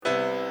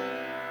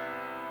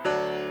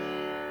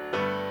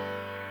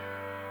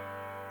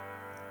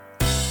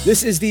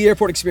This is the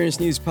Airport Experience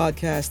News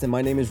Podcast, and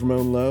my name is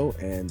Ramon Lowe,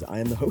 and I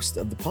am the host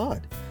of the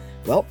pod.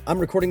 Well, I'm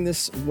recording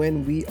this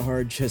when we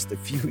are just a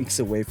few weeks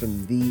away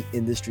from the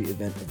industry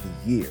event of the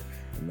year.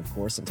 And of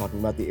course, I'm talking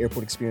about the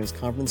Airport Experience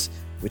Conference,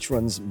 which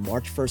runs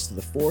March 1st to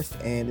the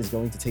 4th and is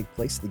going to take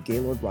place at the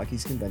Gaylord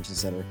Rockies Convention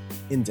Center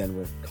in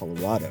Denver,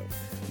 Colorado.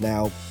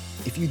 Now,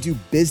 if you do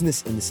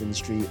business in this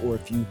industry, or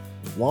if you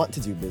want to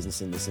do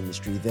business in this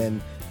industry,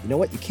 then you know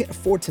what? You can't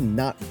afford to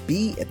not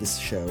be at this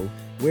show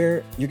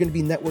where you're going to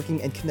be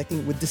networking and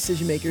connecting with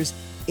decision makers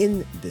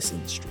in this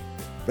industry.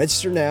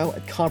 Register now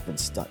at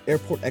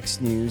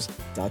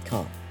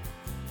conference.airportxnews.com.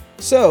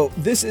 So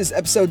this is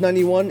episode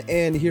 91,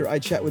 and here I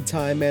chat with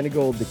Ty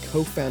Manigault, the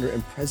co-founder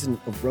and president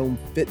of Roam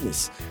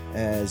Fitness.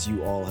 As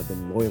you all have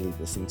been loyally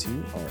listening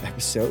to our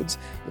episodes,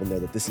 you'll know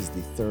that this is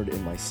the third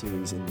in my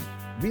series in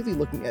really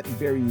looking at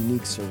very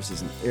unique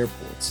services in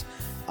airports.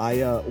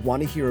 I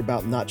want to hear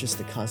about not just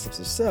the concepts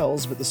of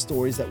sales, but the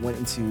stories that went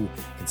into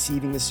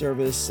conceiving the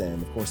service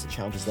and, of course, the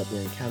challenges that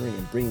they're encountering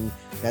and bringing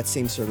that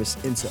same service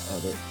into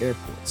other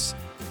airports.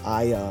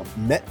 I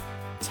met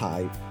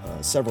Ty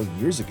several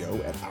years ago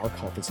at our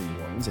conference in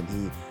New Orleans, and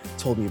he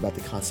told me about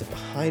the concept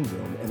behind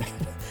Roam. And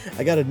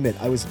I got to admit,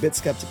 I was a bit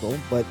skeptical,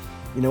 but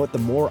you know what? The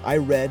more I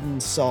read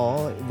and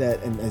saw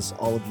that, and as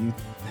all of you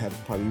have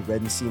probably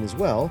read and seen as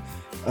well,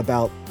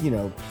 about, you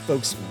know,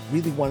 folks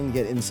really wanting to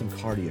get in some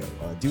cardio,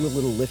 do a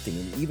little lifting,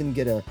 and even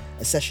get a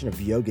session of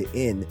yoga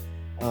in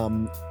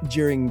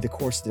during the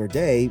course of their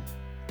day,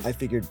 I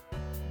figured,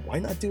 why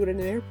not do it in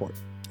an airport?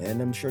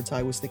 And I'm sure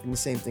Ty was thinking the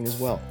same thing as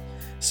well.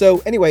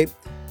 So anyway,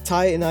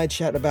 Ty and I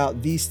chat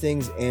about these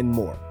things and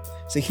more.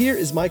 So here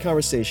is my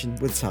conversation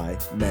with Ty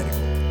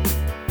Manigault.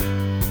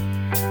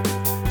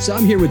 So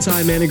I'm here with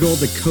Ty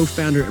Manigault, the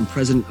co-founder and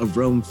president of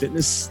Roam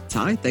Fitness.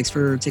 Ty, thanks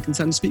for taking the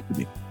time to speak with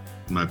me.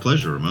 My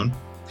pleasure, Ramon.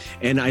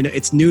 And I know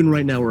it's noon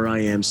right now where I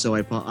am, so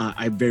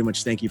I very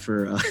much thank you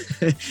for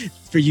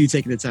for you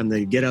taking the time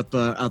to get up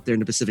out there in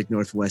the Pacific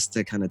Northwest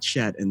to kind of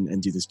chat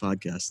and do this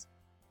podcast.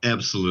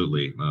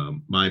 Absolutely,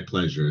 my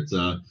pleasure. It's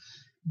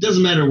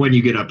doesn't matter when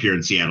you get up here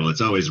in Seattle;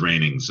 it's always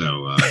raining,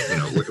 so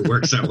it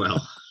works out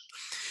well.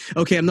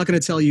 Okay, I'm not going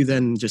to tell you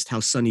then just how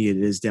sunny it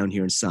is down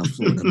here in South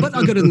Florida, but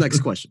I'll go to the next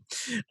question.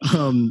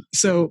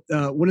 So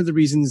one of the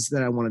reasons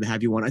that I wanted to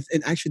have you on,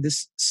 and actually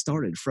this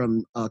started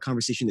from a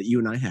conversation that you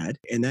and I had,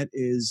 and that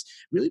is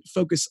really to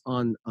focus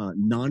on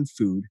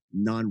non-food,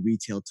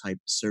 non-retail type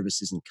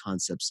services and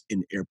concepts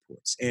in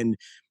airports. And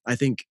I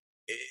think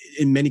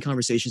in many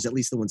conversations, at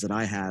least the ones that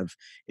I have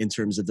in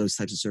terms of those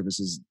types of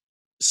services,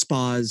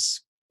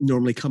 spas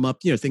normally come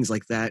up, things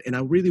like that. And I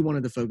really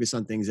wanted to focus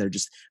on things that are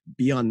just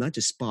beyond not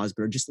just spas,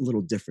 but are just a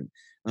little different.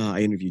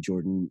 I interviewed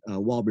Jordan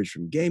Walbridge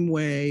from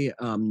Gameway,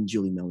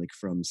 Julie Melnick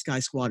from Sky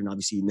Squad, and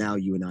obviously now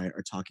you and I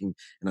are talking,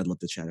 and I'd love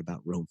to chat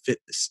about Roam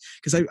Fitness.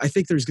 Because I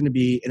think there's going to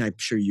be, and I'm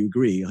sure you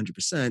agree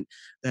 100%,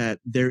 that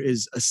there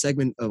is a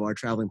segment of our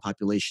traveling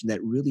population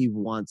that really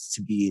wants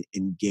to be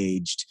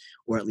engaged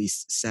or at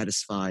least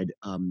satisfied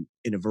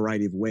in a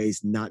variety of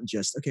ways, not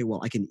just, okay,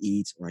 well, I can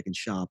eat or I can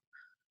shop,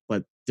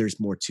 but there's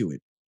more to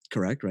it.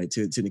 Correct, right?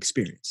 It's an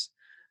experience.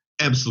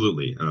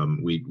 Absolutely.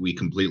 We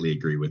completely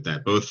agree with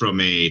that, both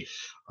from a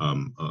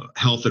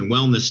health and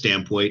wellness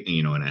standpoint,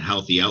 and a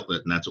healthy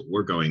outlet, and that's what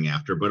we're going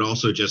after, but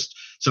also just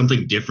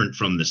something different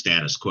from the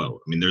status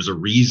quo. I mean, there's a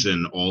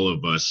reason all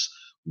of us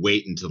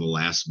wait until the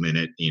last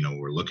minute.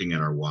 We're looking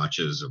at our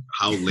watches of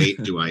how late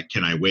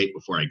can I wait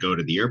before I go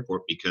to the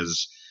airport,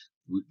 because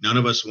none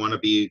of us want to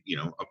be,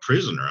 a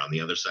prisoner on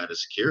the other side of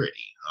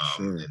security.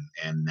 Sure.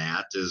 And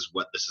that is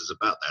what this is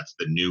about. That's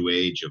the new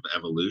age of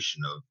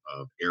evolution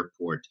of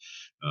airport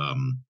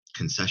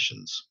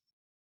concessions.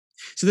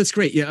 So that's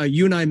great. Yeah,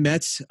 you and I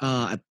met,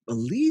 I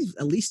believe,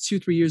 at least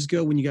 2-3 years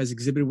ago when you guys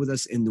exhibited with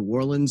us in New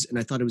Orleans, and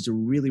I thought it was a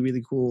really,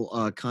 really cool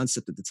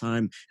concept at the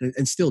time,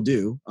 and still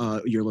do.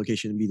 Your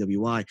location in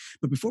BWI.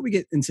 But before we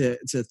get into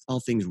all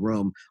things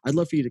Roam, I'd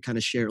love for you to kind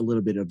of share a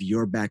little bit of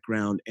your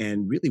background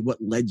and really what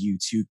led you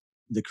to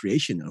the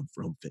creation of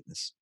Roam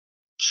Fitness.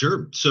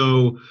 Sure.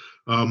 So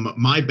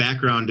my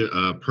background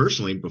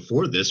personally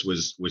before this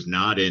was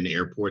not in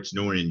airports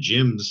nor in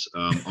gyms,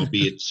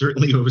 albeit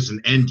certainly I was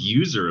an end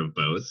user of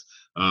both.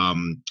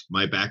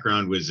 My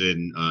background was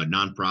in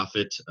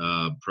nonprofit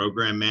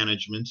program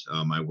management.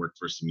 I worked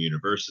for some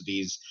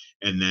universities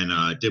and then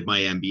did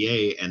my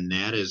MBA, and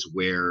that is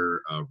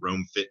where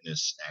Roam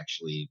Fitness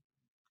actually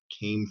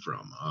came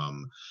from.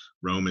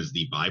 Roam is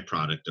the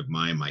byproduct of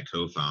my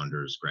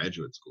co-founder's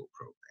graduate school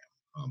program.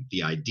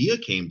 The idea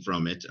came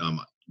from it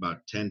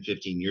about 10,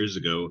 15 years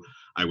ago.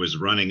 I was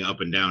running up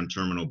and down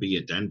Terminal B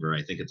at Denver.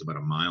 I think it's about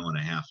 1.5 miles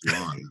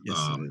long.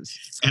 Yes, it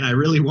is. And I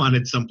really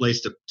wanted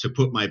someplace to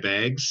put my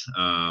bags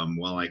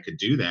while I could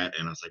do that.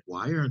 And I was like,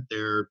 why aren't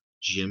there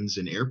gyms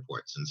in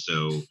airports? And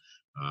so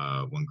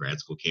when grad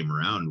school came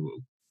around,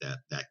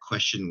 that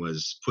question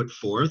was put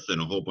forth, and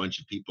a whole bunch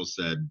of people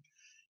said,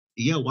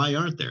 yeah, why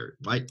aren't there?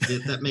 Why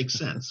that makes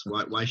sense.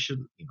 Why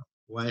shouldn't,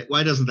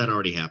 why doesn't that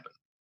already happen?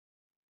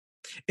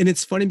 And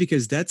it's funny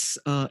because that's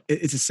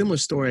it's a similar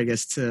story, I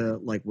guess, to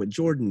like what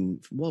Jordan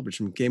from Walbridge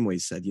from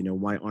Gameway said. You know,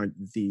 why aren't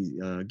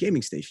the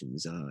gaming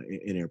stations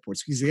in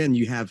airports? Because again,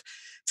 you have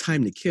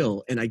time to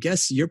kill, and I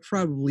guess you're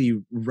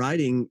probably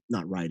riding,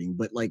 not riding,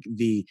 but like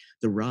the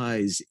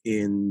rise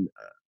in,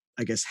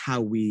 I guess,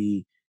 how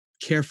we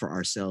care for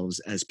ourselves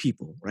as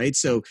people, right?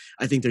 So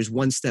I think there's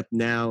one step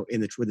now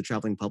in the with the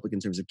traveling public in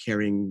terms of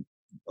caring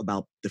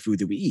about the food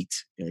that we eat,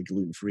 you know,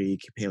 gluten free,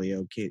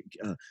 paleo,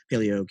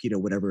 keto,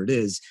 whatever it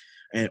is,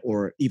 and,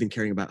 or even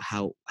caring about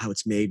how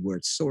it's made, where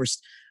it's sourced.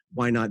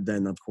 Why not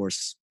then, of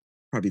course,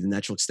 probably the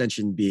natural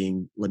extension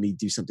being, let me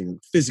do something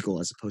physical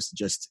as opposed to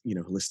just, you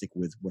know, holistic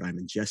with what I'm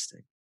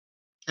ingesting.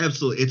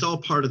 Absolutely. It's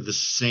all part of the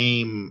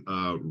same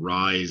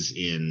rise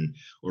in,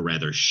 or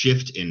rather,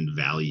 shift in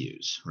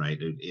values, right?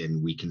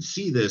 And we can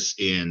see this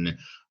in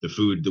the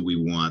food that we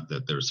want,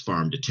 that there's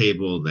farm to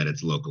table, that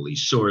it's locally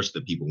sourced,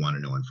 that people want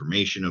to know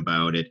information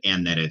about it,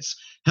 and that it's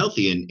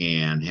healthy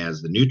and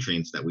has the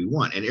nutrients that we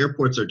want. And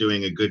airports are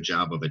doing a good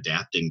job of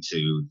adapting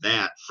to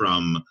that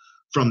from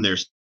their,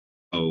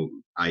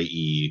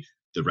 i.e.,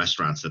 the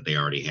restaurants that they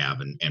already have,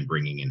 and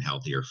bringing in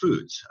healthier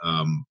foods.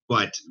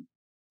 But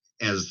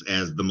as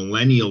the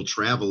millennial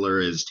traveler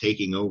is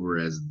taking over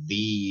as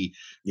the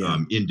Yeah.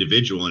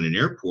 individual in an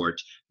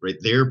airport, right?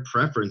 Their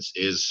preference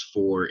is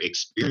for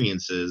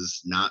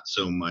experiences, not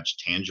so much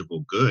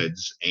tangible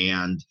goods.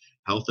 And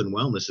health and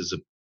wellness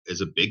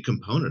is a big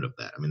component of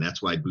that. I mean,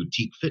 that's why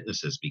boutique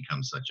fitness has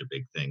become such a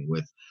big thing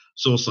with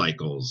Soul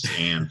Cycles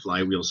and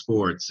Flywheel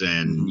Sports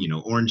and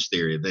Mhm. Orange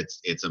Theory.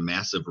 It's a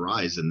massive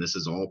rise, and this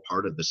is all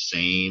part of the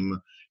same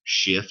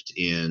shift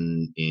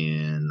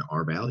in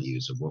our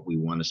values of what we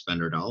want to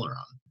spend our dollar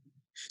on.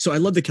 So I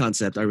love the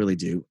concept, I really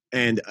do,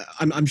 and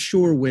I'm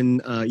sure when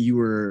you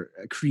were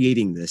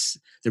creating this,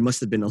 there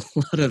must have been a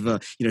lot of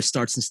you know,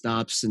 starts and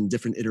stops and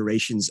different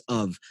iterations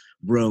of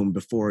Rome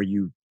before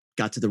you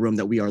got to the Rome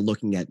that we are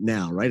looking at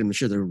now, right? I'm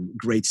sure there are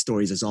great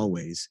stories as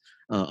always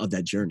of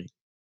that journey.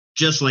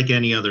 Just like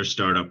any other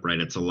startup, right?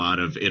 It's a lot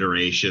of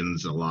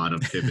iterations, a lot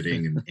of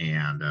pivoting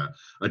and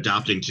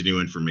adopting to new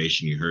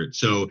information. You heard.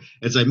 So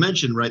as I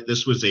mentioned, right,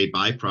 this was a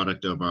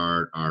byproduct of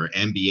our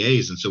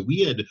MBAs, and so we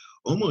had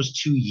almost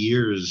 2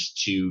 years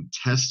to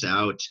test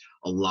out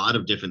a lot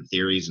of different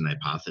theories and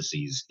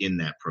hypotheses in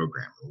that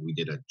program. We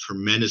did a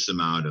tremendous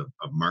amount of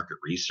market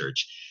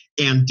research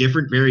and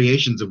different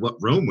variations of what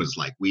Rome was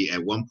like. We,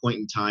 at one point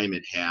in time,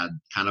 it had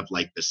kind of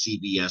like the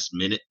CVS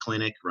Minute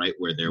Clinic, right,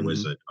 where there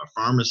was Mhm. a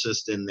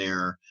pharmacist in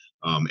there.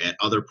 At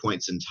other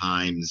points in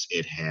times,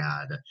 it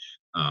had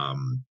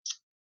um,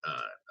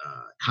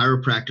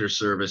 chiropractor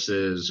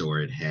services, or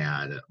it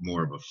had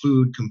more of a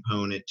food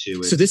component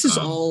to So it. this is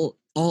all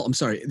I'm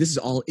sorry, this is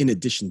all in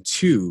addition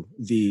to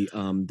the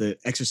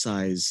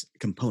exercise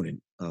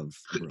component of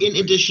Rome, In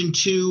right? addition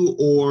to,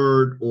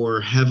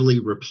 or heavily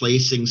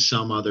replacing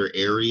some other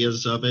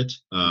areas of it,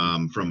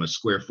 Mhm. from a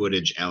square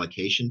footage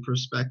allocation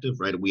perspective,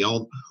 right? We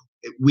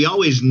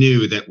always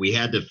knew that we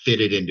had to fit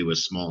it into a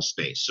small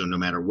space, so no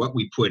matter what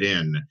we put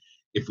in,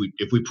 if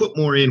we put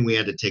more in, we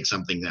had to take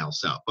something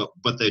else out.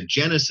 But the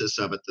genesis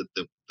of it,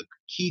 the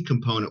key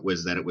component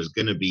was that it was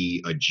going to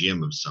be a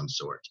gym of some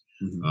sort.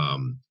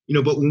 Mhm.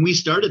 But when we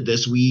started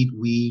this,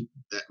 we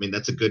I mean,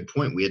 that's a good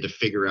point. We had to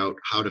figure out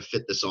how to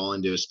fit this all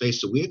into a space.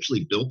 So we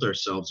actually built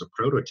ourselves a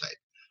prototype.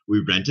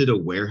 We rented a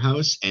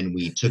warehouse, and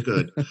we took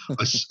a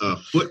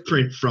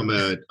footprint from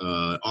a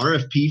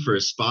RFP for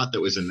a spot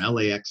that was in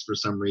LAX for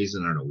some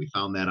reason. I don't know. We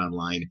found that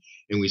online,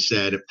 and we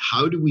said,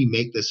 how do we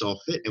make this all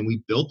fit? And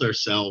we built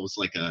ourselves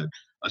like a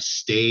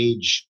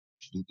stage,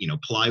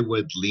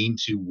 plywood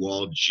lean-to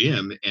wall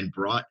gym, and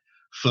brought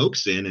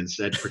folks in and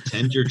said,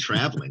 pretend you're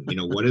traveling.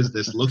 What does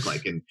this look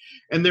like?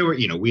 And there were,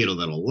 we had a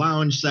little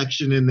lounge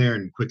section in there,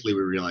 and quickly we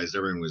realized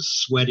everyone was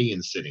sweaty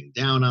and sitting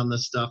down on the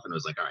stuff, and it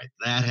was like, all right,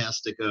 that has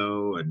to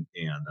go. And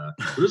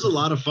it was a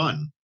lot of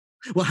fun.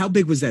 Well, how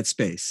big was that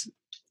space?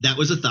 That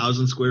was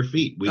 1,000 square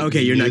feet. We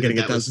Okay, we you're knew not that getting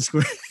a that thousand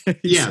was square.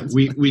 yeah, Sounds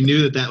we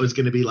knew that that was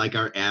going to be like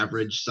our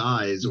average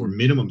size or Mhm.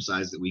 minimum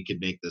size that we could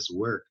make this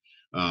work.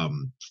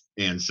 Um,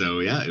 and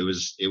so yeah, it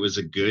was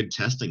a good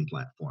testing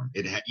platform.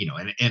 It had,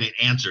 and it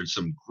answered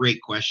some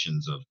great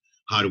questions of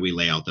how do we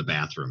lay out the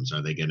bathrooms?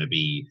 Are they going to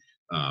be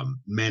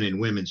men and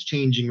women's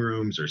changing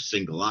rooms, or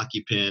single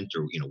occupant,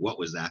 or what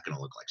was that going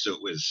to look like? So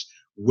it was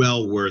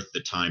well worth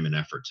the time and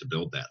effort to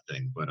build that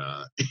thing. But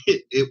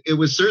it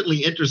was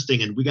certainly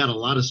interesting, and we got a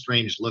lot of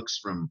strange looks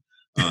from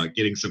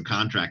getting some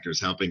contractors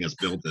helping us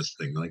build this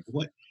thing. Like,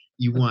 what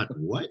you want?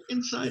 What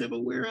inside of a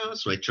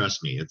warehouse? Like,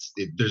 trust me,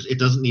 it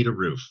doesn't need a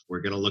roof. We're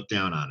gonna look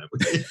down on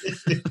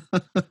it.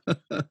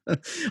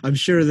 I'm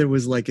sure there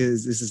was like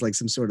this is like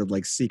some sort of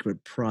like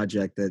secret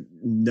project that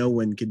no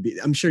one could be.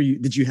 I'm sure you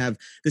did. You have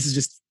this is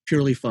just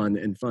purely fun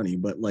and funny,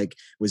 but like,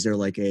 was there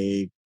like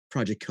a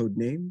project code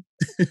name?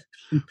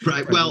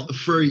 Right. Well, Probably.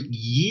 for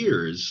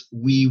years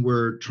we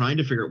were trying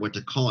to figure out what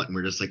to call it, and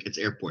we're just like, it's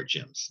airport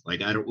gyms.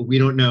 Like, we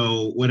don't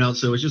know what else.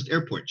 So it's just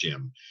airport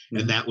gym,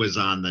 and Mhm. that was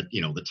on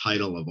the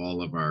title of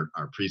all of our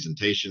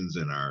presentations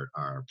and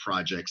our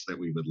projects that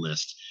we would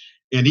list.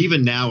 And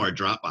even now, our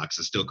Dropbox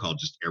is still called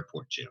just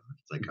Airport Gym.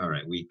 It's like, all Mhm.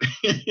 right,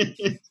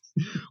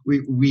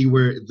 we we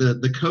were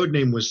the code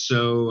name was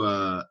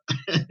so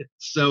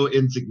so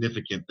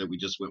insignificant that we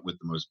just went with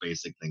the most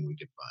basic thing we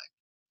could find.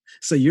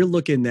 So you're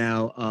looking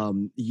now.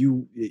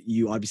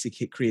 You obviously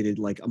created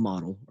like a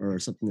model or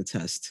something to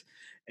test.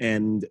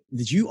 And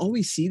did you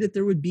always see that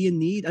there would be a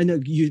need? I know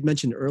you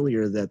mentioned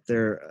earlier that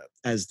there,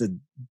 as the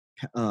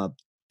uh,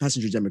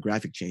 passenger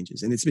demographic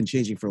changes, and it's been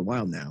changing for a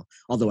while now.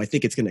 Although I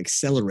think it's going to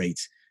accelerate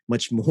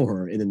much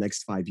more in the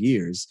next 5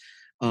 years.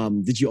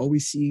 Did you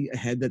always see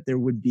ahead that there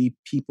would be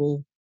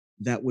people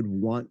that would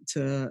want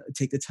to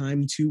take the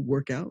time to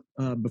work out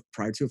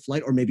prior to a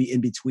flight, or maybe in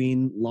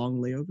between long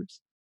layovers?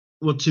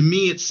 Well, to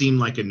me, it seemed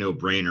like a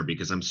no-brainer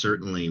because I'm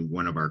certainly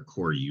one of our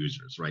core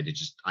users, right? It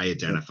just I Yep.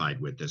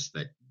 identified with this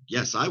that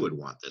yes, I would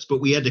want this,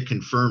 but we had to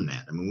confirm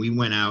that. I mean, we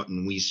went out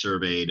and we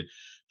surveyed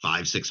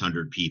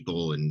 600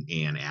 people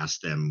and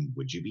asked them,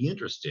 would you be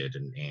interested,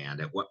 and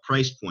at what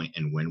price point,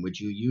 and when would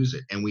you use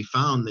it? And we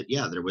found that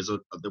yeah, there was a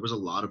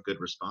lot of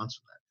good response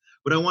from that.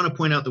 But I want to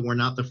point out that we're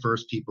not the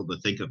first people to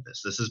think of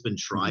this. This has been Mhm.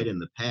 tried in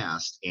the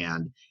past,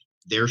 and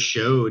there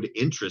showed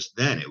interest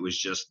then. It was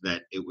just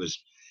that it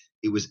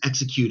was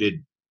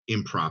executed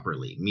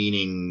improperly,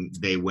 meaning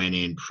they went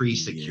in Yeah.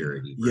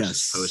 pre-security versus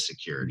Yes.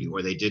 post-security, Mhm.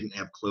 or they didn't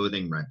have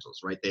clothing rentals,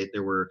 right?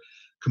 There were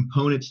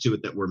components to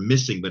it that were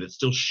missing, but it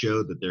still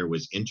showed that there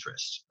was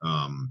interest.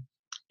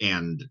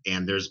 And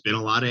there's been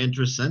a lot of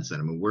interest since then.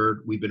 I mean,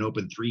 we've been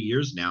open 3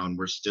 years now, and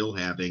we're still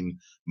having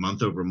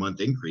month over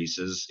month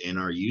increases in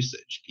our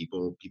usage.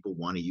 People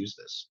want to use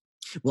this.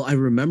 Well, I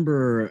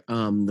remember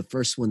the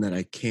first one that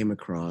I came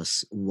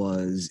across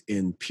was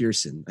in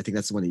Pearson. I think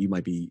that's the one that you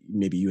might be,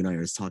 maybe you and I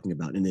are talking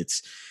about, and it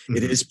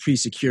is Mhm.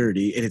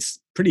 pre-security and it's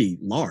pretty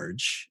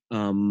large.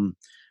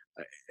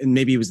 And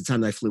maybe it was the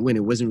time that I flew in;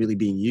 it wasn't really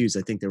being used.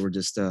 I think there were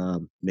just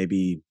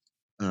maybe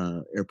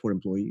airport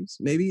employees.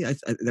 Maybe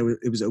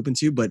it was open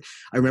to, but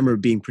I remember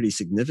it being pretty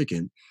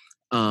significant.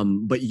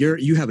 But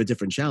you have a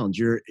different challenge.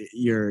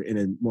 You're in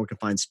a more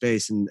confined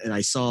space, and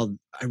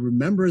I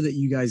remember that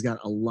you guys got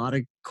a lot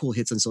of cool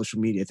hits on social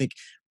media. I think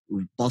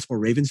Baltimore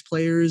Ravens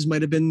players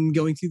might have been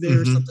going through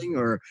there or Mhm. something,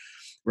 or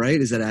right?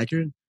 Is that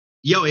accurate?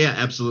 Yeah, oh, yeah,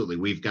 absolutely.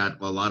 We've got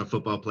a lot of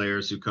football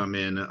players who come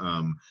in,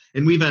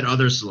 and we've had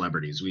other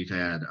celebrities. We've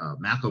had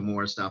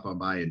Macklemore stop on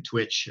by in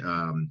Twitch,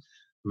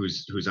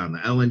 who's on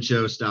the Ellen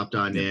Show, stopped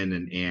on Yep.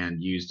 in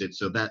and used it.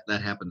 So that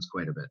happens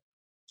quite a bit.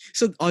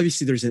 So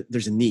obviously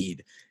there's a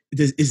need.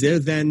 Is there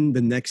then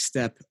the next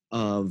step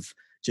of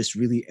just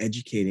really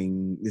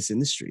educating this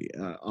industry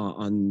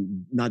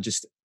on not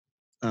just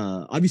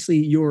obviously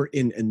you're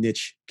in a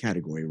niche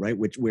category, right?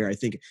 Which where I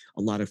think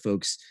a lot of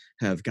folks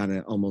have kind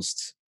of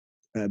almost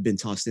been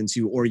tossed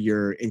into, or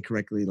you're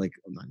incorrectly, like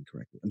not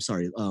incorrectly. I'm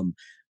sorry,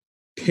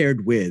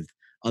 paired with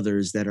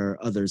others that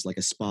are others like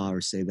a spa or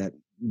say that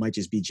might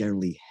just be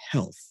generally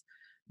health.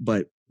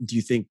 But do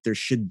you think there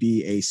should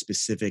be a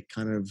specific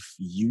kind of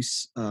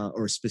use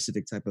or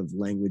specific type of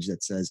language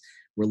that says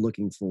we're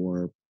looking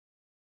for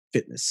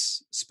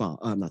fitness spa,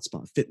 not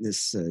spa,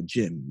 fitness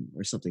gym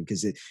or something?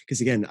 Because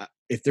again,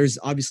 if there's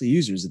obviously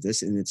users of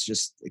this, and it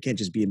can't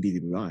just be in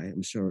BWI.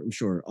 I'm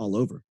sure all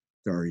over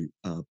there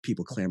are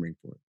people clamoring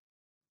for it.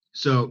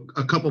 So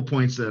a couple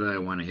points that I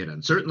want to hit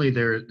on. Certainly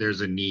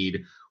there's a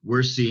need.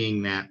 We're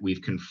seeing that.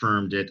 We've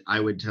confirmed it. I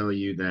would tell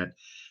you that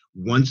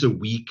once a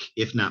week,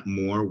 if not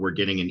more, we're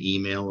getting an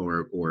email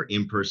or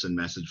in-person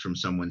message from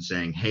someone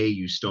saying, "Hey,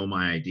 you stole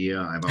my idea.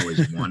 I've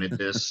always wanted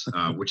this,"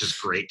 which is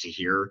great to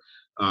hear.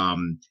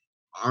 Um,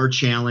 our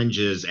challenge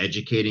is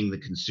educating the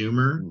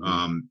consumer.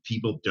 Mhm.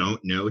 People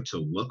don't know to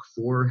look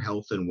for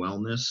health and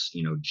wellness,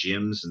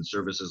 gyms and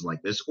services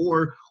like this,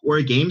 or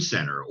a game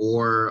center,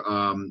 or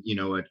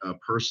a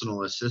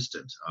personal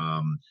assistant,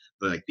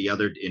 like the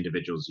other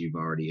individuals you've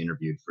already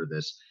interviewed for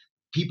this.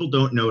 People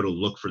don't know to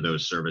look for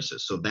those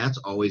services, so that's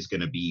always going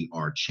to be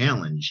our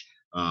challenge.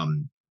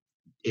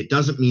 It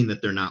doesn't mean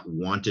that they're not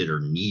wanted or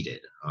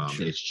needed.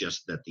 Sure. It's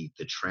just that the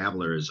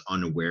traveler is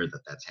unaware that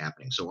that's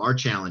happening. So our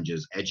challenge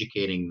is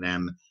educating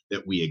them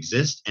that we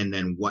exist, and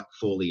then what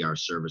fully our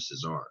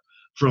services are.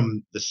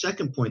 From the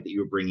second point that you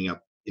were bringing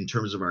up in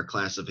terms of our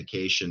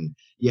classification,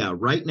 yeah,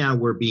 right now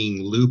we're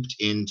being looped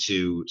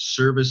into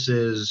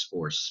services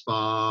or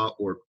spa,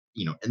 or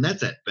and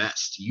that's at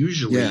best. Yeah.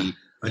 Usually,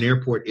 an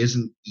airport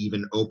isn't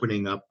even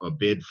opening up a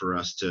bid for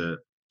us to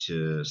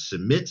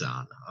submit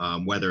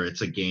on, whether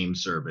it's a game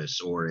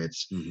service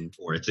Mhm.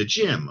 or it's a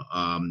gym.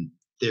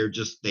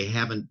 They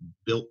haven't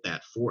built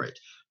that for it,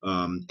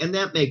 and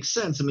that makes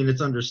sense. I mean, it's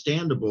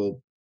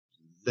understandable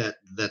that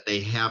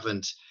they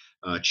haven't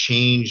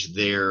changed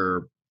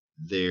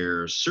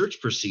their search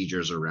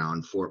procedures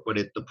around for it. But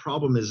the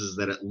problem is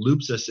that it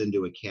loops us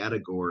into a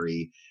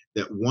category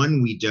that,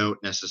 one, we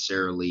don't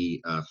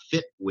necessarily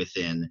fit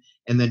within,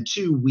 and then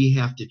two, we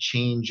have to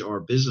change our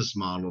business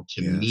model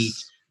to meet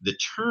Yes. the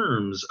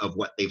terms of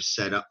what they've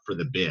set up for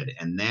the bid,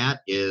 and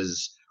that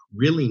is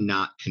really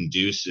not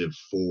conducive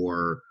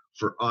for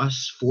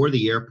us, for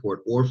the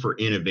airport, or for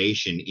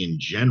innovation in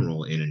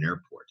general in an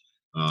airport.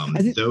 I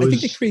think it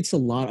Those, creates a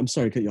lot. I'm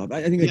sorry to cut you off.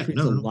 I think that yeah,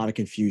 creates no, a no, lot of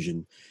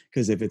confusion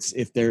because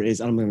if there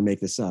is, I'm going to make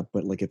this up,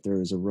 but like if there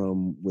is a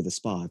Rome with a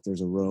spa, if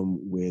there's a Rome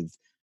with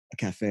a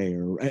cafe,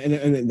 or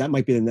and that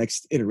might be the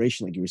next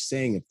iteration, like you were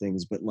saying, of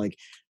things. But like,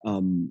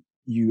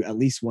 you at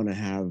least want to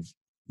have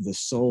the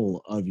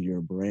soul of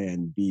your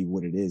brand be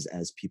what it is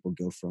as people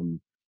go from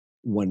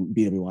one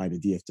BWI to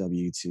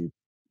DFW to,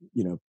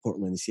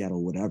 Portland,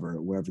 Seattle,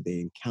 whatever, wherever they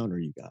encounter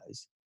you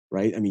guys,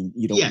 right? I mean,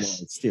 you don't want yes,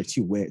 to steer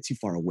too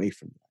far away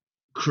from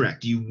that.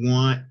 correct. You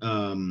want,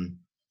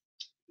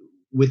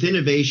 with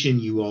innovation,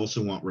 you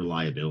also want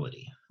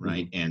reliability,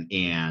 right? Mhm.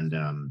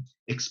 And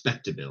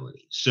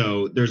expectability.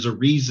 So there's a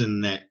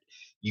reason that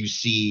you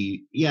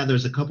see, yeah,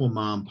 there's a couple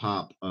mom and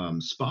pop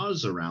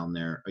spas around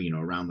there,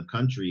 around the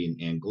country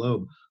and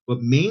globe,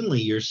 but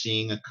mainly you're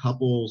seeing a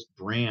couple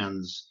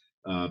brands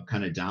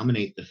kind of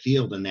dominate the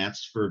field, and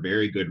that's for a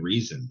very good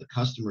reason. The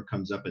customer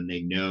comes up and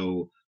they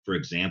know, for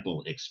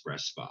example,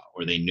 Express Spa,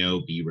 or they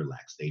know Be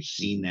Relaxed. They've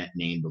seen Mhm. that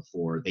name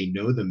before. They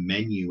know the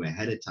menu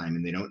ahead of time,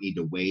 and they don't need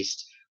to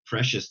waste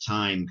precious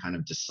time kind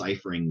of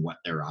deciphering what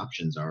their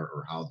options are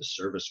or how the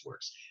service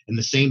works. And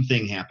the same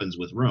thing happens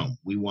with Rome.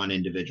 We want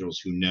individuals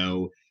who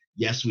know,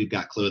 yes, we've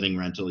got clothing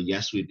rental,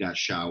 yes, we've got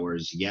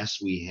showers, yes,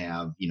 we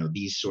have,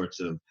 these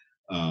sorts of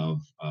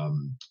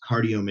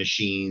cardio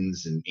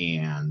machines,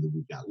 and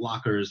we've got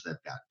lockers that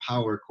have got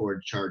power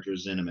cord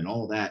chargers in them and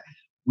all that.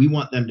 We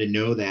want them to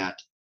know that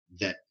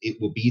it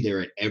will be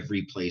there at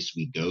every place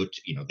we go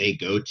to, they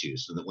go to,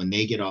 so that when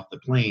they get off the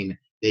plane,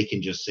 they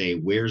can just say,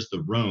 where's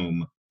the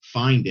Rome,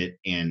 find it,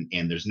 and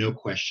there's no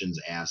questions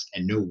asked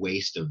and no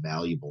waste of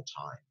valuable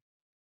time.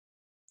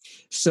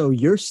 So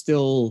you're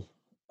still,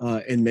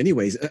 in many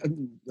ways,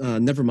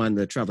 never mind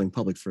the traveling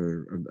public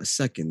for a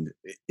second,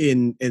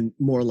 in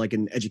more like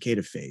an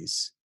educative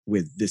phase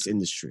with this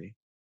industry.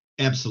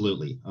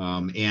 Absolutely.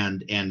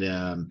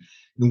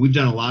 We've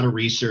done a lot of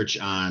research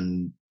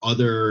on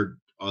other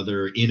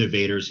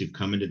innovators who've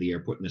come into the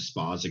airport, and the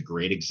spa is a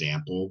great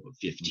example. Mhm.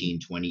 15,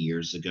 20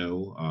 years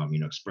ago,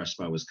 Express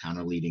Spa was kind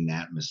of leading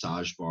that.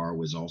 Massage Bar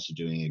was also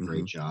doing a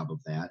great Mhm. job of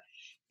that.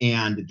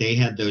 And they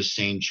had those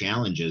same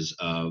challenges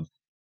of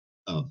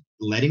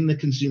letting the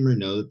consumer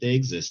know that they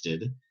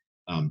existed,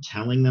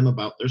 telling them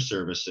about their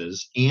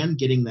services, and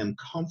getting them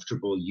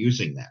comfortable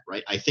using that.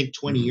 Right. I think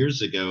 20 Mhm.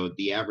 years ago,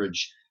 the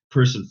average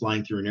person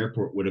flying through an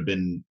airport would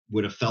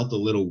have felt a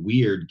little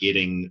weird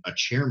getting a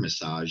chair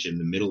massage in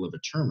the middle of a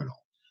terminal.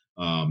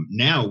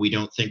 Now we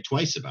don't think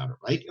twice about it,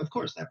 right? Of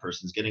course, that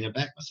person's getting a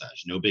back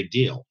massage, no big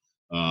deal.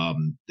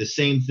 The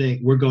same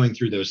thing, we're going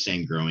through those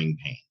same growing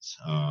pains.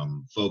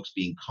 Folks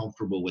being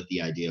comfortable with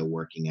the idea of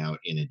working out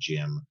in a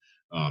gym,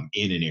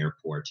 in an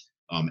airport,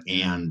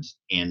 Yeah.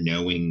 and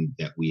knowing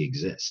that we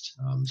exist.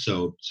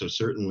 So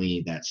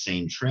certainly that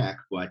same track,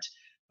 but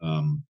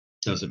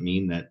doesn't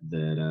mean that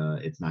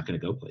it's not going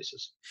to go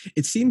places.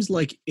 It seems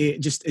like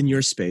just in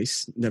your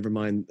space, never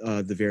mind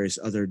the various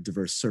other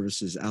diverse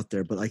services out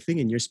there, but I think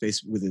in your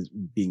space with it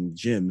being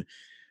gym,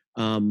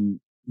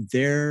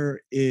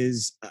 there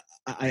is,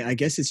 I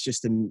guess it's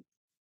just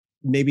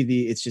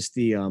maybe it's just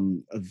the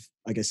of,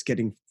 I guess,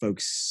 getting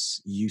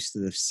folks used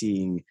to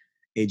seeing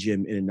a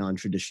gym in a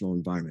non-traditional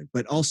environment.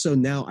 But also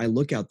now I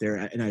look out there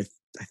and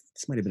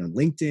this might have been on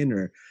LinkedIn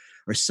or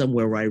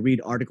somewhere where I read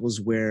articles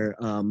where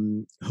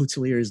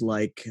hoteliers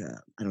like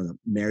I don't know,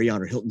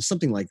 Marriott or Hilton,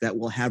 something like that,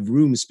 will have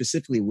rooms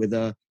specifically with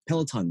a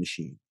Peloton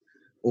machine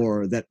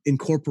or that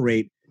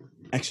incorporate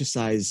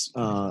exercise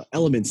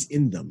elements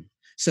in them.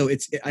 So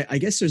I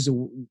guess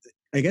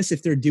I guess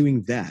if they're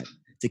doing that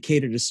to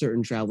cater to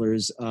certain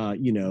travelers,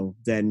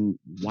 then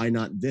why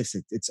not this?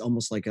 It's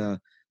almost like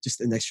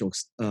just a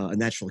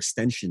natural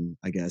extension,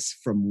 I guess,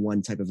 from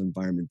one type of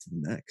environment to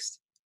the next.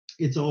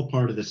 It's all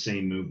part of the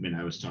same movement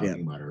I was Yeah.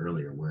 talking about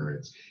earlier, where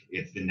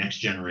it's the next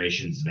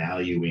generation's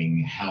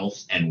valuing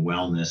health and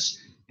wellness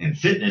and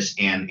fitness,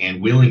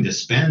 and willing to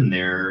spend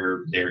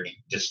their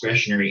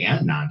discretionary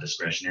and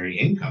non-discretionary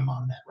income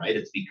on that, right?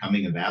 It's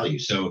becoming a value.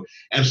 So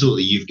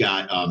absolutely, you've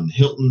got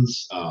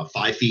Hilton's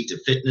 5 Feet to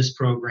Fitness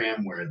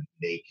program, where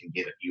they can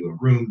get you a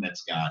room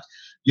that's got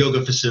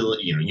yoga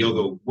facility, Mhm.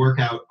 yoga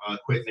workout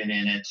equipment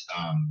in it.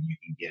 You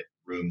can get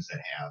rooms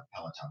that have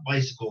Peloton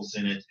bicycles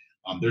in it.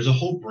 There's a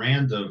whole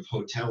brand of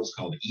hotels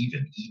called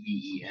Even,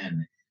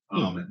 EVEN,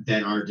 Hmm.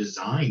 that are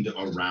designed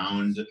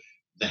around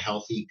the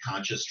healthy,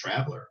 conscious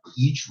traveler.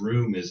 Each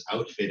room is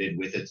outfitted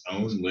with its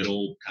own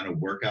little kind of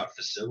workout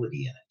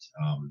facility in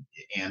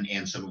it,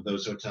 and some of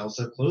those hotels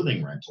have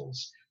clothing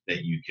rentals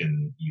that you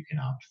can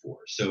opt for.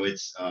 So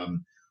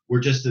we're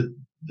just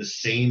the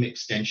same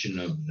extension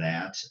of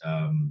that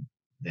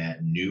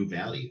new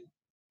value.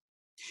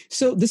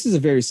 So this is a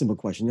very simple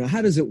question.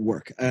 How does it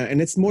work?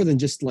 And it's more than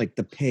just like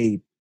the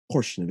pay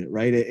portion of it,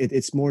 right?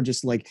 It's more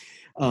just like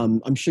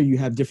I'm sure you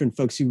have different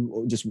folks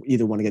who just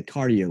either want to get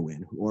cardio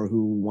in or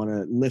who want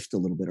to lift a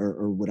little bit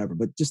or whatever.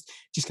 But just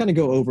kind of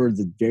go over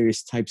the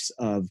various types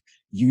of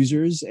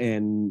users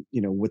and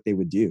what they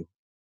would do.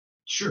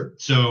 Sure.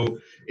 So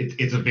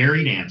it's a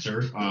varied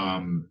answer.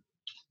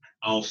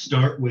 I'll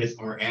start with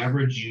our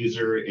average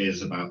user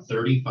is about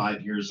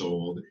 35 years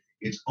old.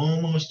 It's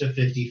almost a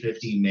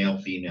 50-50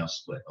 male-female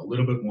split, a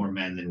little bit more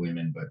men than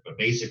women, but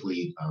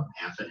basically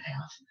half and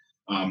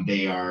half.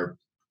 They are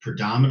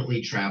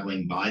predominantly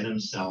traveling by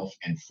themselves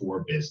and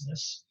for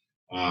business.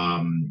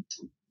 Um,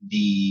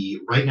 the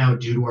right now,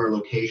 due to our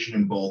location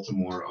in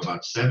Baltimore,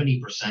 about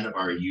 70% of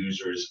our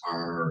users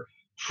are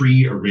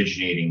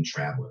pre-originating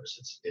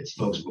travelers. It's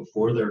folks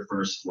before their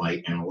first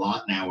flight, and a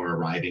lot now are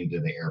arriving to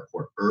the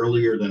airport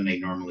earlier than they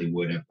normally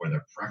would have, where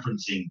they're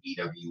preferencing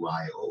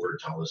BWI over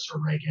Dulles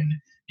or Reagan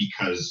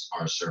because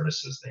our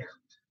service is there.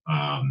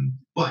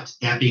 But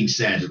that being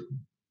said,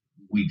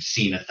 we've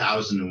seen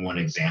 1,001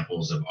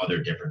 examples of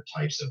other different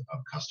types of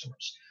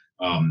customers.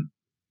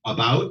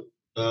 About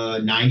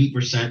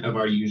 90% of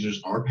our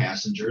users are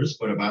passengers,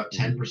 but about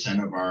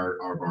 10% of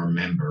our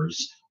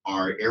members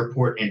are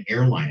airport and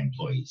airline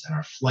employees, and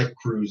our flight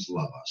crews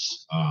love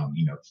us.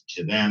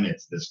 To them,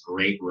 it's this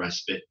great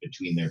respite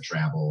between their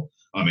travel,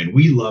 and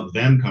we love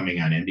them coming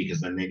on in because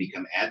then they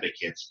become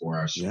advocates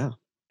for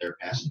their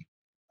passengers.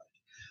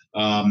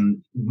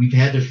 We've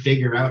had to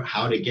figure out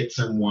how to get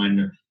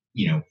someone,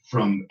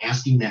 from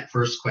asking that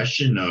first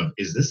question of,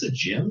 is this a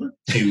gym,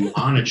 to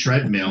on a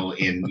treadmill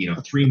in,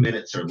 3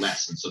 minutes or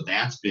less. And so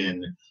that's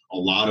been a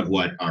lot of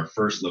what our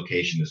first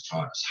location has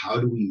taught us. How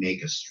do we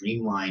make a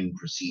streamlined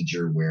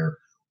procedure where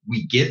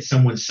we get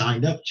someone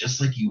signed up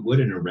just like you would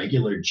in a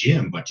regular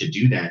gym, but to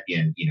do that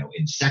in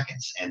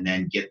seconds, and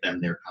then get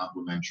them their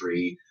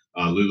complimentary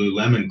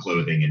Lululemon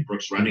clothing and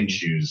Brooks running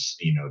shoes,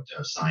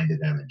 assigned to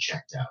them and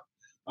checked out.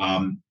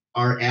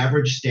 Our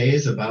average stay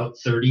is about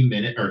 45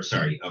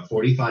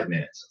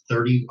 minutes.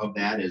 30 of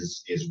that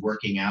is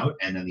working out,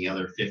 and then the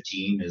other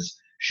 15 is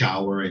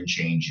shower and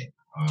changing,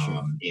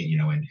 and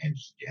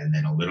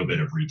then a little bit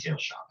of retail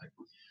shopping.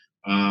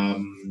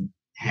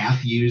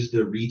 Half use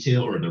the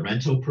retail or the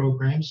rental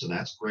program, so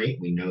that's great.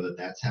 We know that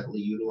that's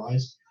heavily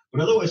utilized,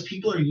 but otherwise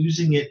people are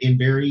using it in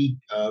very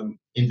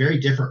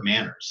different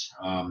manners.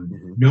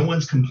 No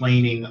one's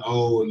complaining,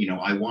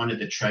 I wanted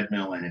the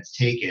treadmill and it's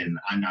taken,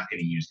 I'm not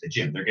going to use the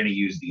gym. They're going to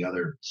use the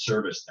other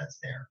service that's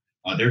there.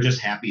 They're just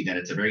happy that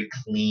it's a very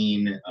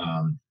clean,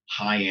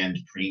 high-end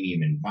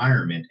premium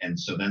environment, and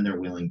so then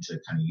they're willing to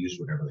kind of use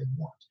whatever they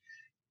want.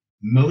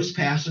 Most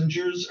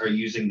passengers are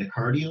using the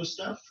cardio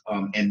stuff,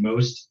 and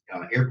most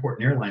airport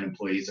and airline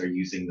employees are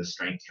using the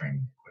strength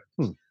training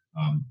equipment.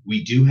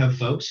 We do have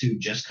folks who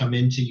just come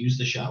in to use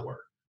the shower.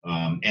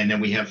 And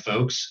then we have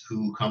folks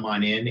who come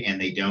on in and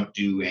they don't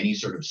do any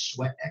sort of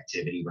sweat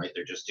activity, right?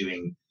 They're just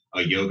doing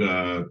a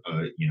yoga,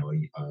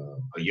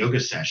 a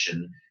yoga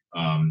session,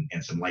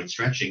 and some light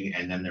stretching,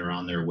 and then they're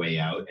on their way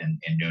out,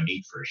 and no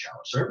need for a shower.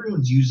 So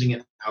everyone's using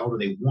it however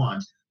they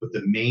want, but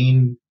the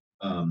main,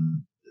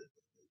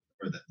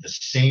 or the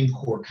same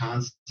core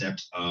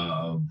concept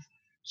of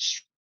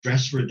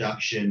stress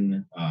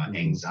reduction,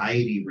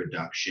 anxiety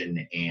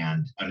reduction,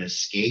 and an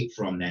escape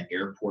from that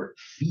airport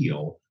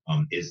feel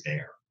is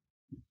there.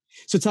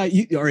 So Ty,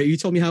 you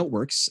told me how it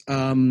works.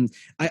 I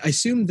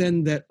assume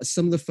then that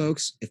some of the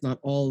folks, if not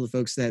all of the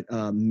folks that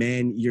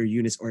man your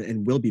units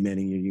and will be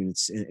manning your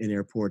units in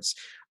airports,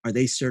 are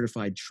they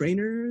certified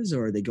trainers,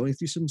 or are they going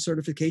through some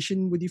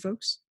certification with you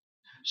folks?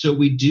 So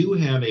we do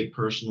have a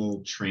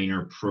personal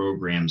trainer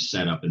program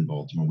set up in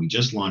Baltimore. We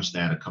just launched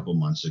that a couple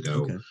months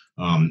ago. Okay.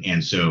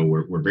 And so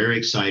we're very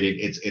excited.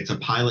 It's a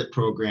pilot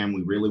program.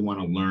 We really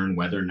want to learn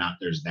whether or not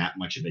there's that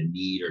much of a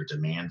need or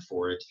demand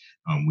for it.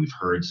 We've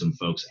heard some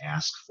folks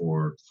ask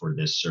for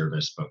this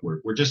service, but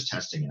we're just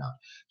testing it out.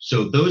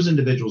 So those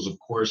individuals, of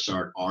course,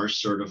 are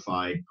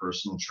certified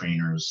personal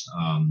trainers.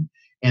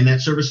 And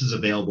that service is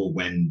available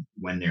when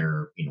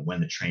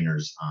the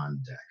trainer's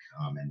on deck,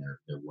 and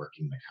they're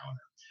working the counter.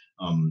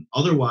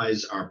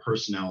 Otherwise, our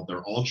personnel,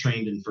 they're all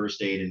trained in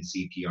first aid and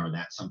CPR.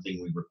 That's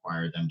something we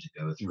require them to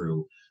go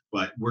through.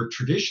 But we're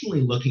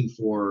traditionally looking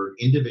for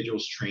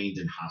individuals trained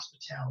in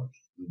hospitality.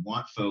 We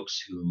want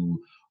folks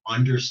who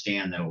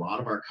understand that a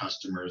lot of our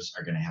customers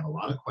are going to have a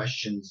lot of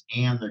questions,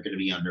 and they're going to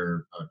be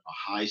under a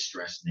high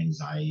stress and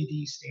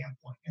anxiety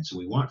standpoint. And so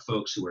we want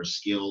folks who are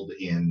skilled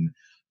in,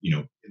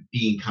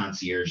 being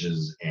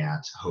concierges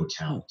at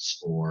hotels,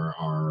 or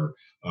are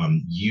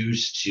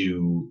used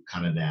to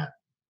kind of that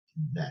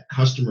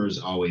customer's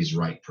always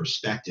right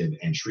perspective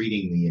and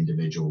treating the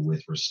individual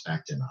with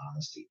respect and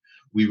honesty.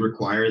 We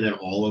require that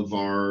all of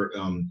our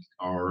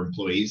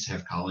employees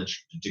have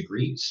college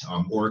degrees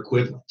or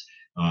equivalent.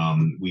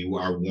 We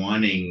are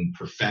wanting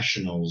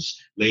professionals,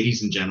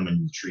 ladies and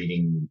gentlemen,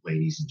 treating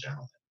ladies and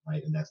gentlemen,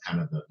 right? And that's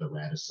kind of the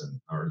Radisson,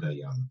 or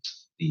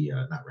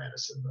not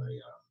Radisson,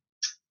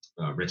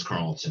 the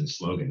Ritz-Carlton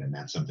slogan, and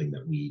that's something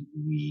that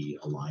we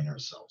align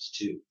ourselves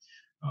to.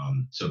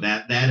 So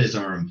that is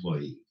our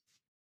employee.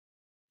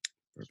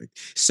 Perfect.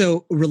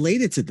 So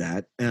related to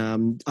that,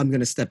 I'm going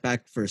to step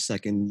back for a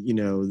second.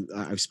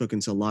 I've spoken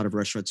to a lot of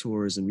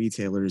restaurateurs and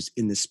retailers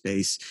in this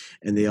space,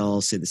 and they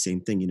all say the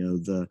same thing.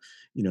 The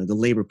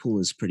labor pool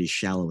is pretty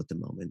shallow at the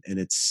moment, and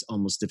it's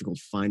almost difficult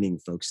finding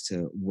folks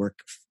to work,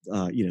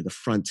 the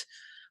front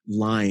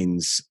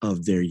lines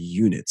of their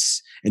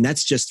units. And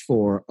that's just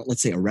for,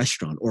 let's say, a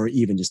restaurant or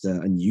even just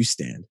a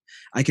newsstand.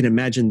 I can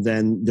imagine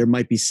then there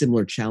might be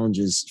similar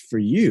challenges for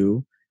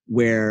you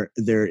where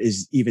there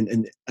is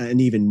even an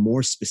even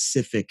more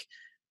specific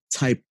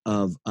type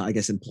of, I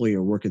guess, employee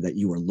or worker that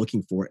you are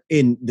looking for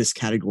in this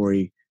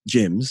category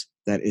gyms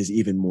that is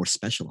even more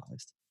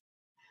specialized.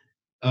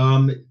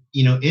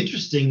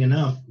 Interesting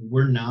enough,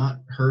 we're not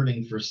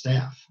hurting for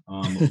staff.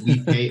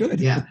 We pay, Good.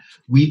 yeah,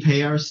 we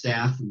pay our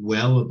staff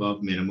well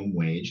above minimum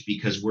wage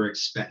because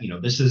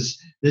this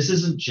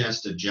isn't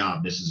just a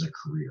job, this is a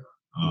career.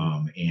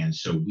 And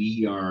so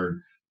we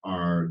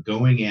are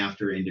going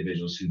after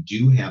individuals who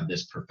do have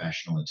this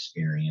professional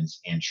experience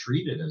and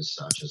treat it as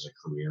such as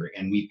a career,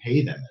 and we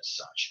pay them as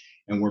such.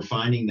 And we're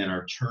finding that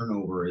our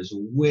turnover is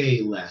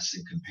way less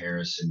in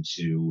comparison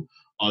to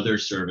other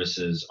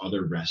services,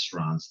 other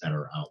restaurants that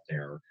are out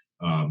there.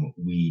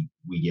 We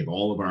give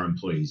all of our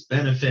employees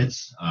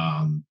benefits,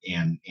 and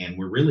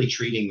we're really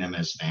treating them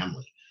as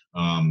family.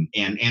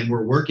 And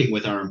we're working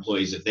with our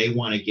employees. If they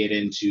want to get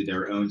into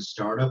their own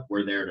startup,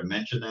 we're there to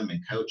mentor them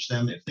and coach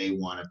them. If they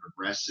want to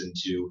progress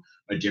into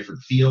a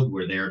different field,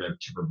 we're there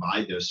to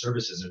provide those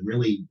services and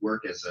really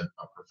work as a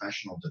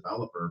professional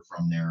developer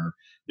from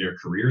their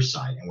career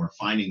side. And we're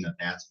finding that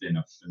that's been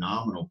a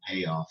phenomenal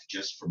payoff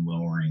just from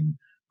lowering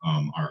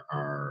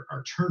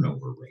our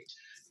turnover rate.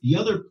 The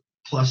other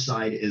plus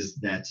side is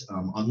that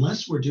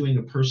unless we're doing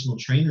a personal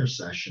trainer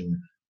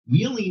session,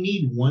 we only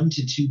need 1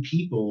 to 2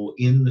 people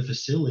in the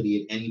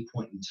facility at any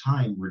point in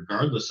time,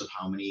 regardless of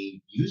how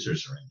many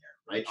users are in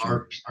there, right?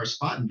 Sure. Our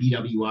spot in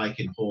BWI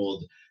can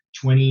hold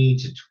 20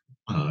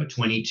 to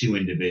 22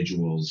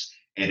 individuals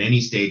at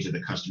any stage of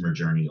the customer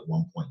journey at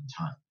one point in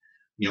time.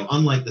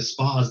 Unlike the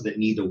spas that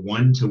need a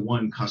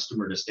 1-to-1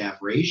 customer to staff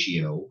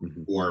ratio,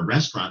 or a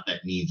restaurant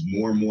that needs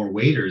more and more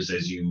waiters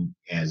as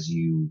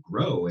you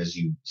grow, as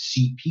you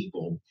seat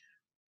people,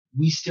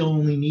 we still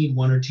only need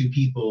 1 or 2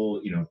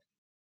 people,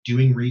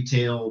 doing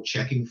retail,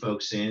 checking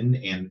folks in,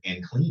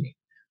 and cleaning.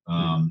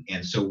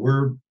 And so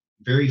we're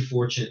very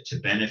fortunate to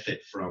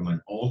benefit from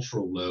an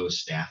ultra low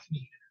staff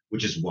need,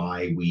 which is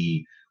why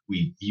we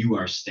view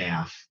our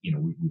staff,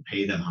 we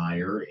pay them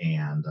higher,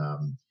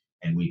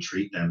 and we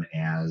treat them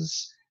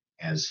as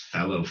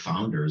fellow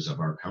founders of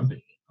our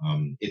company.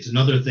 It's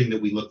another thing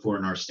that we look for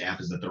in our staff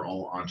is that they're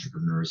all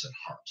entrepreneurs at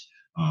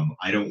heart.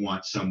 I don't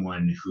want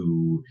someone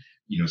who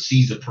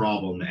sees a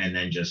problem and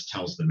then just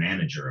tells the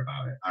manager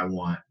about it. I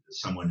want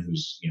someone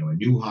who's a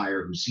new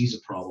hire who sees a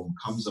problem,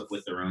 comes up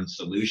with their own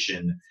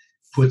solution,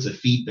 puts a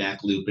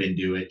feedback loop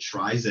into it,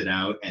 tries it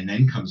out, and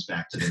then comes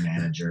back to the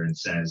manager and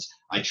says,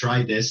 I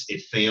tried this,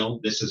 it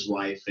failed, this is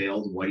why it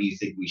failed, what do you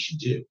think we should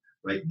do?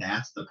 Right?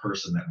 That's the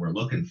person that we're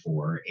looking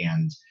for.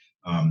 And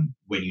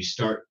when you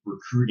start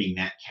recruiting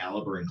that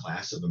caliber and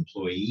class of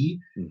employee,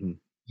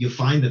 you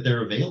find that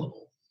they're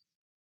available.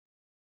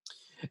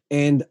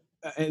 And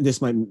this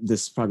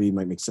probably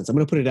might make sense. I'm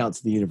going to put it out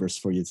to the universe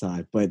for you,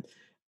 Ty. But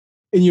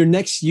in your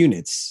next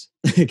units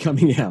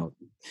coming out,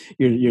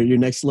 your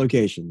next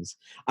locations,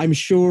 I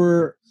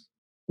should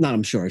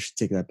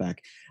take that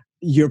back.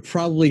 You're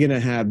probably going to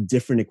have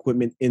different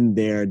equipment in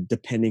there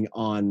depending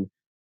on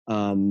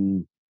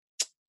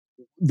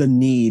the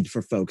need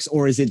for folks,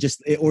 or is it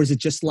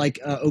just like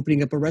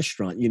opening up a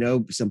restaurant?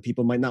 Some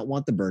people might not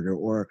want the burger,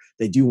 or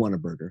they do want a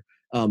burger.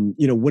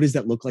 What does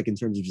that look like in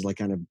terms of just like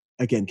kind of,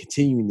 again,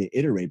 continuing to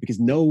iterate, because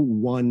no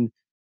one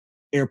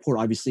airport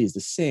obviously is the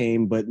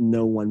same, but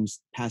no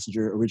one's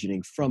passenger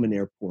originating from an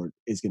airport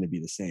is going to be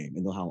the same,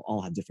 and they'll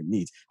all have different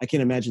needs. I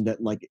can't imagine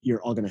that like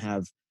you're all going to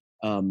have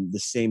the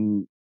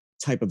same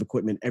type of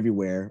equipment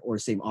everywhere or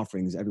same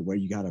offerings everywhere.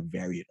 You got to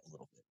vary it a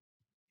little bit.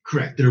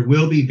 Correct. There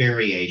will be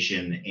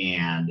variation,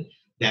 and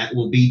that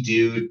will be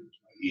due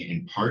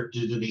in part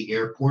due to the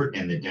airport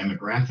and the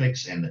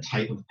demographics and the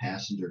type of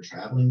passenger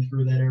traveling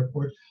through that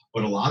airport.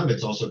 But a lot of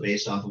it's also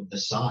based off of the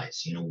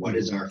size. What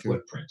is our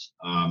footprint?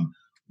 I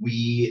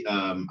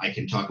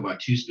can talk about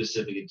 2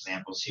 specific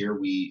examples here.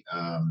 We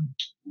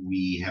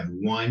have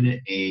won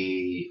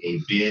a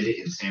bid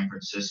in San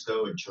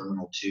Francisco in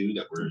Terminal 2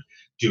 that we're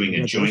doing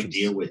a joint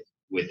deal with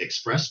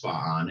XpresSpa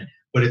on,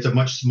 but it's a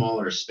much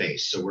smaller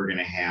space. So we're going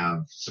to have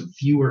some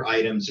fewer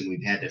items, and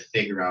we've had to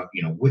figure out,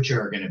 which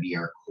are going to be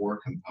our core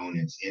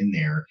components in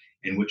there,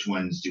 and which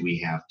ones do we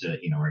have to,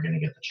 are going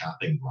to get the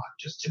chopping block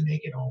just to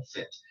make it all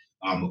fit.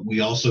 We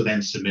also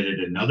then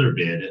submitted another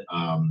bid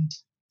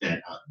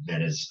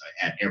that is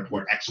at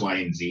airport X, Y,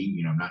 and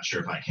Z. I'm not sure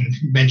if I can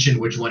mention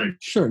which one it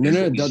Sure.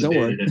 No, don't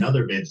worry.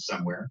 Another bid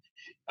somewhere.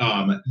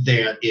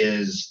 That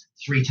is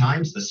 3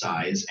 times the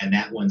size, and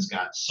that one's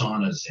got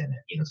saunas in it.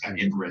 It's got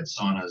infrared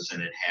saunas,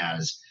 and it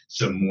has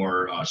some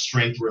more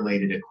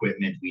strength-related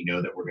equipment. We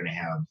know that we're going to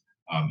have,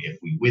 if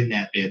we win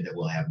that bid, that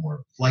we'll have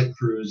more flight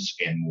crews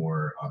and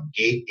more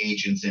gate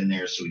agents in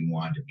there. So we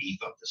wanted to beef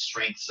up the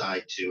strength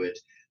side to it.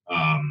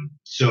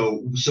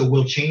 So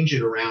we'll change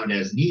it around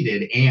as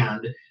needed,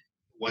 and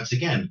once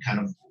again, kind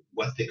of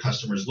what the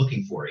customer is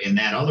looking for. In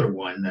that other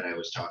one that I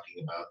was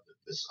talking about,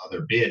 this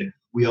other bid,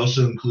 We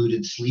also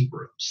included sleep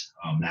rooms.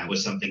 That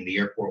was something the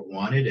airport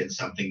wanted and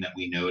something that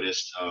we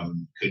noticed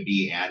could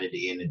be added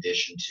in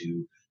addition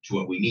to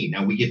what we need.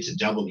 Now we get to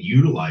double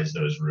utilize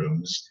those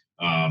rooms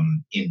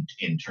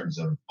in terms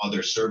of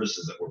other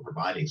services that we're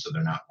providing, so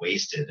they're not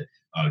wasted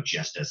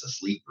just as a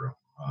sleep room.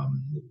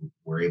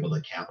 We're able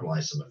to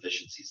capitalize some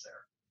efficiencies there.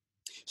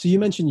 So you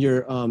mentioned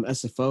your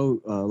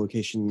SFO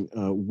location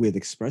with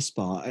Express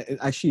Spa.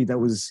 Actually, that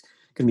was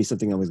going to be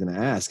something I was going to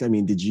ask. I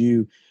mean, did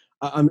you?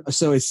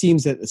 So it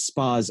seems that the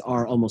spas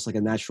are almost like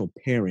a natural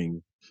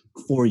pairing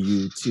for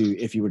you to,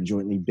 if you were to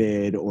jointly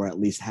bid or at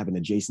least have an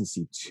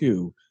adjacency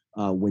to,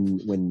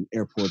 when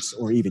airports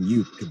or even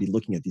you could be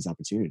looking at these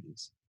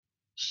opportunities.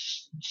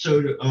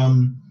 So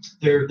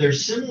they're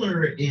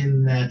similar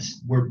in that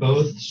we're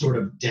both sort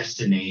of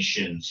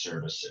destination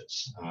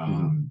services.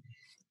 Mm-hmm.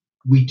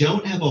 We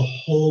don't have a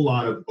whole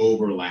lot of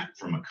overlap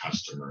from a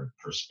customer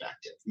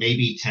perspective.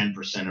 Maybe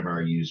 10% of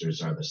our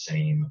users are the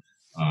same.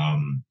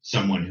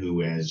 Someone who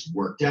has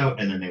worked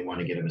out and then they want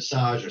to get a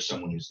massage, or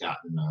someone who's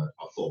gotten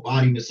a full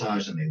body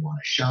massage and they want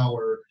a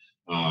shower.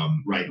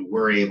 Right,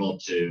 we're able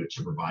to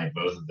provide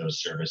both of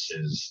those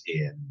services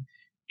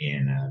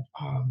in a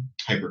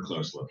hyper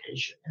close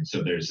location, and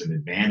so there's an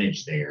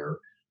advantage there.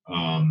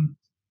 Um,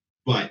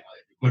 but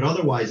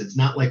otherwise it's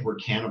not like we're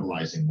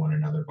cannibalizing one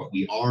another, but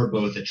we are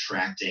both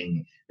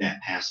attracting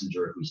that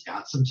passenger who's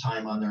got some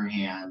time on their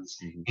hands,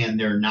 Mm-hmm. and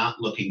they're not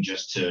looking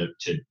just to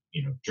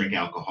drink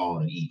alcohol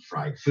and eat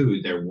fried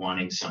food. They're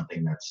wanting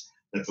something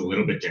that's a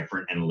little bit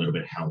different and a little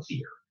bit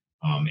healthier.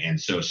 And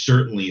so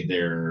certainly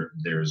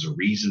there's a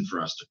reason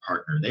for us to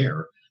partner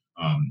there.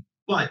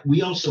 But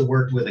we also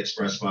worked with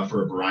Express Spa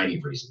for a variety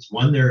of reasons.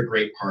 One, they're a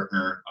great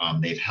partner.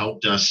 They've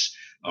helped us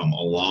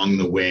along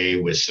the way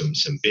with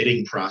some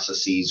bidding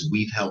processes.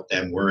 We've helped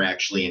them. We're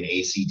actually an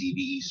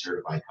ACDBE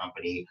certified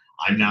company.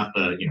 I'm not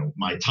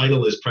my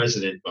title is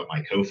president, but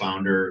my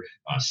co-founder,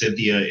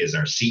 Cynthia, is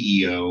our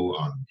CEO,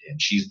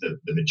 and she's the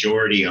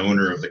majority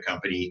owner of the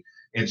company.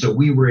 And so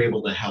we were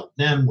able to help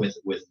them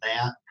with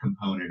that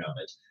component of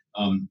it.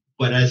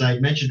 But as I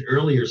mentioned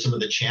earlier, some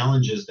of the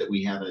challenges that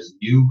we have as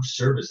new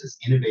services,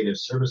 innovative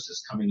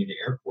services coming into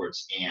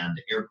airports, and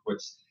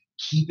airports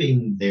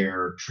keeping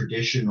their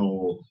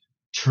traditional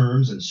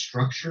terms and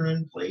structure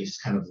in place,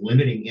 kind of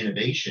limiting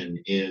innovation,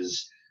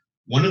 is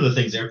one of the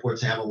things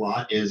airports have a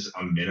lot is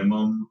a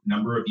minimum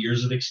number of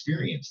years of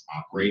experience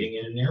operating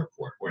in an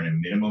airport, or a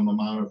minimum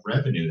amount of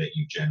revenue that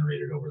you've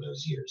generated over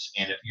those years.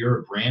 And if you're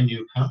a brand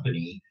new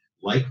company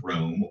like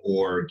Roam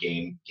or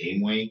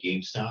Gameway,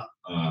 GameStop,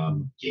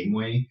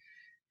 Gameway,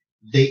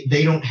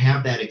 they don't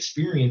have that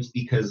experience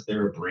because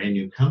they're a brand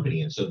new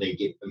company, and so they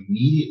get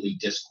immediately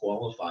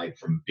disqualified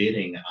from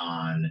bidding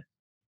on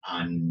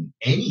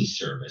any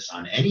service,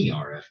 on any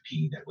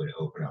RFP that would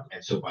open up.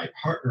 And so by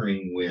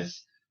partnering with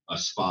a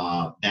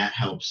spa, that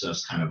helps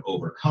us kind of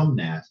overcome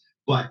that.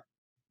 But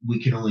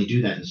we can only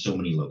do that in so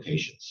many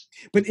locations.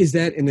 But is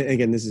that, and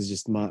again, this is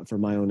just for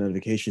my own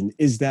notification,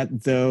 is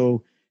that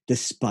though,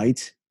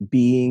 despite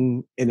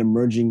being an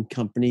emerging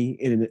company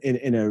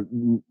in a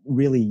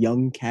really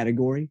young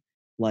category,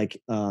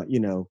 like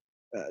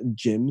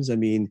gyms? I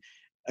mean,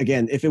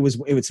 again,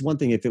 it's one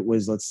thing if it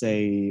was, let's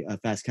say, a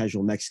fast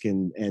casual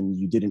Mexican and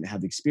you didn't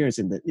have the experience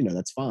in that,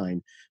 that's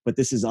fine. But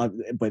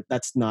but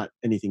that's not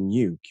anything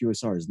new.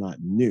 QSR is not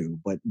new,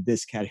 but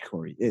this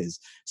category is.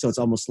 So it's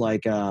almost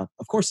like, of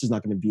course, there's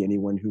not going to be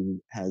anyone who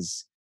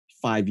has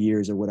 5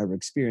 years or whatever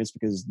experience,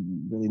 because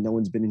really no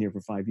one's been in here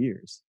for 5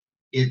 years.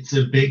 It's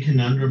a big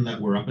conundrum that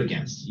we're up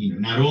against.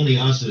 Not only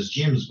us as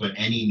gyms, but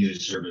any new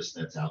service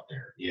that's out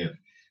there. If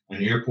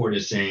an airport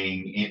is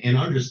saying, and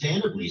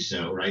understandably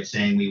so, right,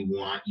 saying we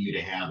want you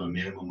to have a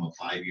minimum of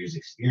 5 years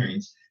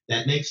experience,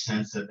 that makes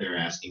sense that they're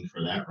asking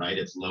for that, right?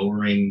 It's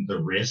lowering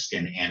the risk,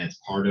 and it's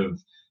part of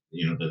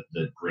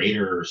the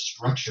greater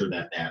structure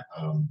that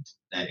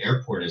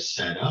airport has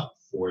set up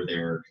for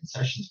their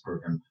concessions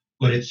program.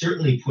 But it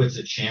certainly puts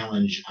a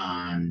challenge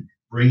on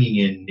bringing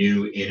in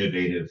new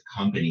innovative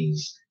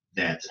companies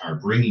that are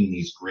bringing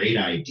these great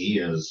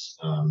ideas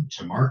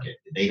to market.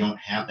 They don't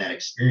have that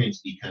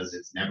experience because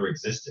it's never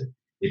existed.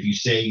 If you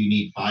say you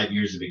need 5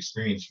 years of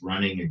experience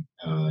running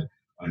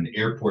an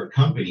airport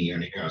company,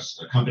 or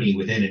a company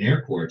within an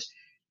airport,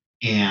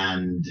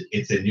 and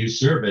it's a new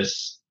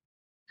service,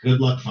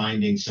 good luck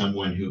finding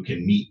someone who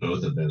can meet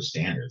both of those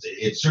standards.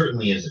 It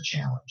certainly is a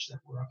challenge that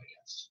we're up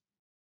against.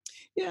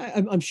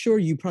 Yeah, I'm sure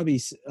you probably,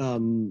 I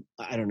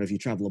don't know if you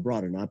travel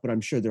abroad or not, but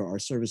I'm sure there are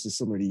services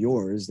similar to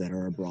yours that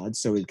are abroad.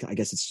 So I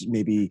guess it's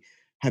maybe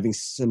having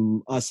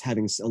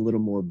a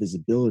little more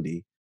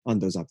visibility on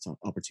those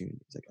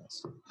opportunities, I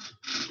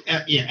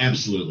guess. Yeah,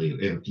 absolutely.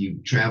 If you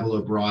travel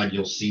abroad,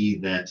 you'll see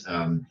that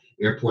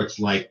airports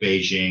like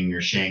Beijing or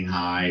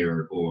Shanghai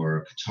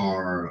or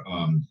Qatar,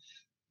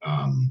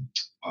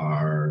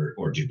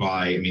 or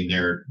Dubai, I mean,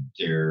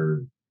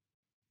 they're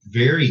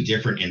very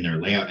different in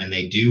their layout, and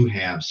they do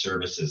have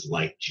services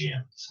like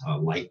gyms,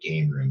 like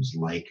game rooms,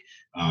 like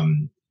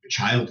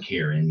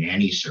childcare and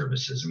nanny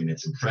services. I mean,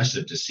 it's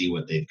impressive to see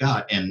what they've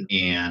got, and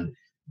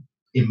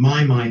in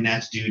my mind,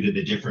 that's due to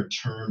the different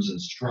terms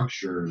and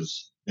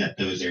structures that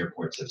those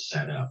airports have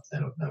set up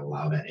that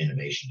allow that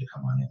innovation to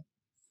come on in.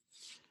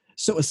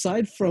 So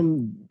aside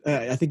from,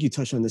 I think you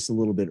touched on this a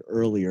little bit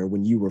earlier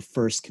when you were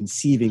first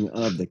conceiving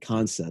of the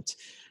concept,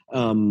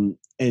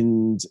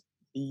 and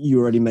you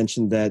already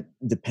mentioned that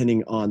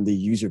depending on the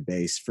user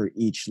base for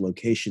each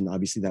location,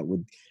 obviously that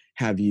would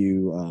have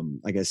you,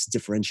 I guess,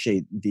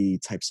 differentiate the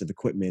types of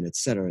equipment, et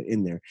cetera,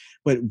 in there.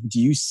 But do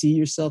you see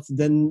yourself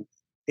then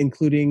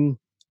including,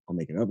 I'll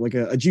make it up, like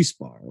a juice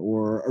bar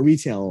or a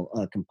retail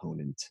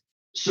component?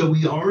 So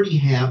we already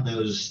have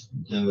those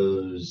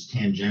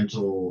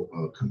tangential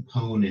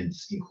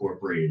components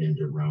incorporated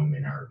into Rome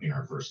in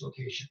our first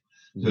location.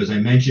 So Mhm. as I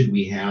mentioned,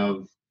 we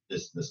have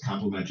this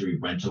complimentary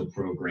rental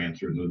program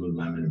through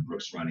Lululemon and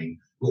Brooks Running,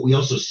 but we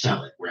also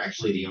sell it. We're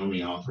actually the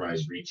only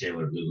authorized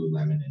retailer of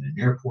Lululemon in an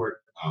airport,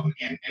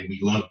 and we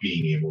love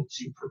being able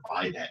to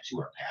provide that to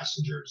our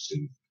passengers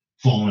who've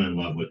fallen in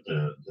love with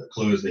the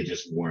clothes they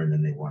just wore and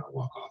then they want to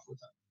walk off with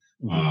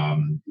them.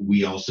 Mhm.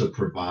 We also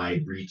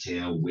provide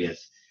retail with,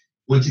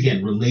 once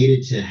again,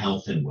 related to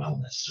health and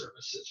wellness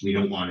services. We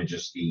don't want to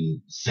just be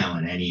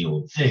selling any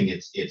old thing.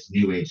 It's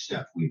new age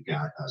stuff. We've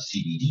got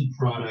CBD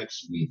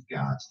products. We've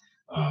got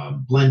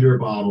blender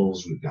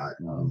bottles. We've got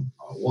Mhm.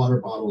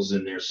 water bottles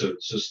in there. So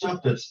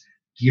stuff that's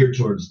geared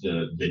towards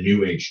the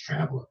new age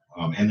traveler.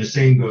 And the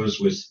same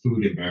goes with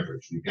food and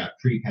beverage. We've got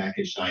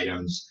prepackaged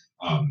items,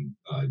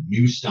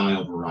 new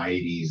style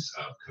varieties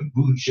of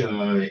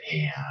kombucha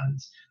and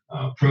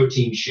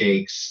protein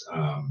shakes.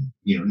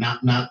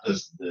 Not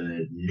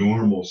the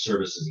normal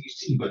services that you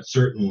see, but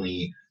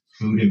certainly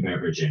food and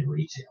beverage and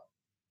retail.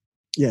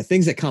 Yeah,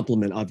 things that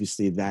complement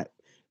obviously that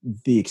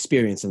the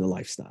experience and the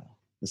lifestyle,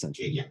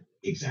 essentially. Yeah,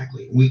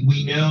 exactly.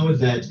 We know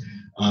that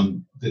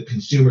the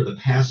consumer, the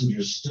passenger,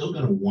 is still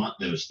going to want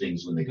those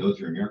things when they go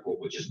through an airport,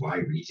 which is why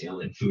retail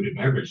and food and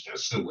beverage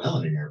does so well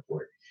in an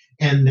airport.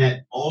 And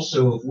that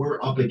also, if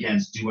we're up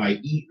against do I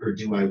eat or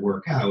do I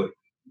work out,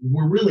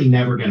 we're really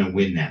never going to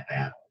win that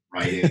battle,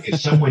 right? If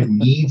someone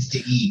needs to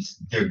eat,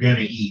 they're going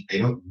to eat. They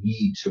don't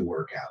need to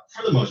work out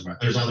for the most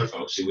part. There's other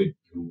folks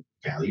who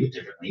value it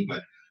differently,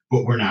 but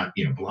we're not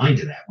blind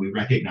to that. We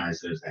recognize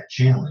there's that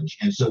challenge,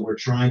 and so we're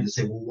trying to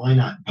say, well, why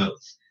not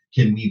both?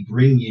 Can we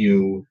bring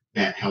you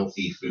that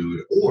healthy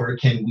food, or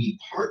can we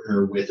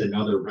partner with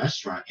another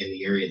restaurant in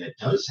the area that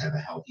does have a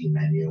healthy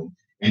menu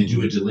and do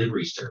Mhm. a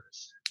delivery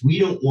service? We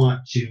don't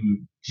want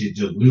to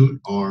dilute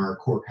our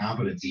core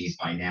competencies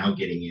by now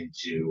getting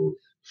into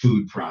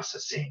food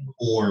processing,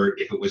 or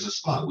if it was a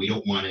spa, we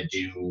don't want to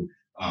do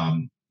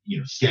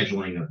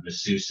scheduling of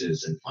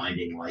masseuses and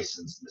finding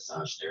licensed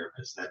massage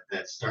therapists.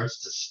 That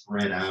starts to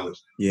spread out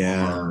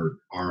Yeah.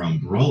 our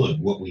umbrella of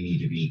what we need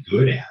to be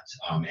good at,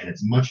 and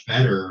it's much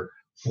better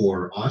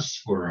for us,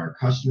 for our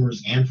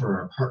customers, and for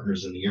our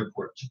partners in the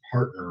airport to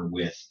partner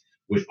with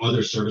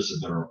other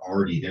services that are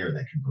already there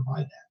that can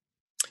provide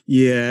that.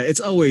 Yeah,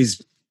 it's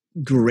always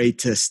great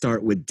to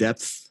start with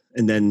depth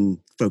and then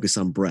focus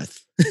on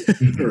breadth,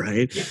 Mhm.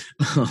 right? Yeah.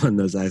 On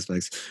those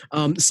aspects.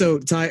 So,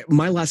 Ty,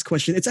 my last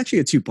question, it's actually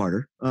a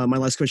two-parter. My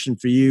last question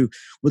for you,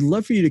 would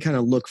love for you to kind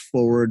of look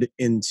forward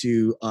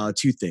into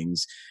two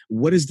things.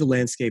 What does the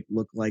landscape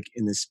look like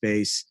in this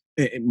space,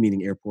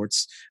 meaning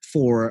airports,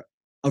 for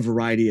a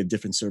variety of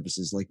different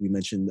services, like we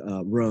mentioned,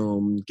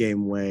 Rome,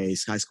 Gameway,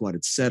 Sky Squad,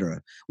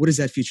 etc. What does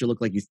that future look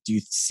like? Do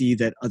you see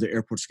that other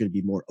airports are going to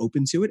be more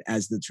open to it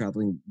as the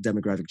traveling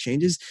demographic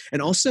changes?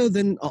 And also,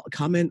 then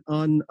comment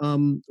on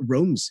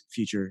Rome's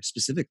future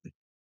specifically.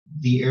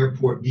 The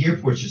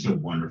airport's just a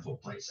wonderful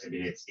place. I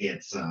mean,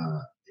 it's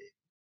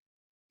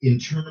in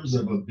terms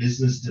of a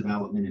business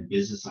development and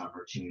business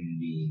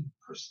opportunity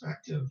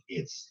perspective,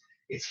 it's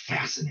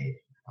fascinating.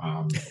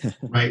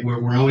 Right,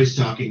 we're always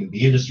talking,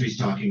 the industry's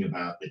talking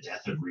about the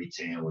death of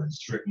retail and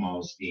strip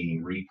malls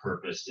being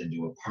repurposed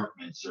into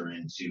apartments or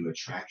into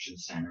attraction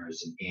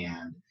centers,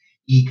 and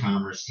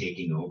e-commerce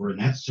taking over, and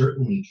that's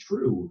certainly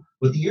true,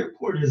 but the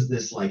airport is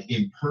this like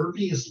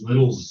impervious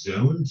little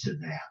zone to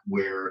that,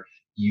 where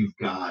you've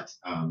got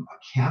a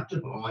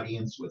captive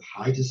audience with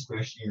high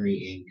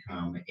discretionary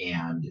income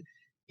and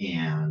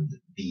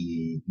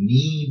the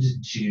need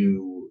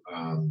to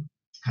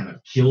kind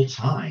of kill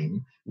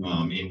time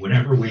Mhm. in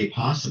whatever way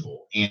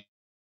possible. And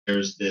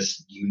there's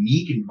this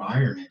unique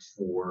environment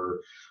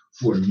for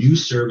new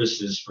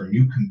services, for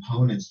new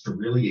components to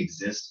really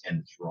exist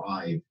and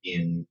thrive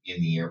in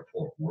the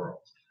airport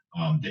world.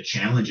 The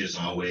challenge is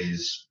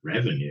always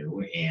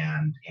revenue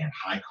and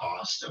high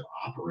cost of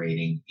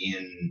operating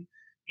in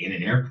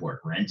an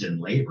airport, rent and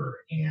labor.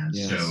 And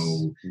Yes.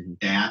 so Mhm.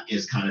 that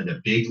is kind of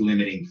the big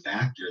limiting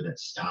factor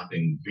that's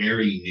stopping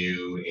very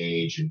new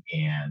age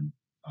and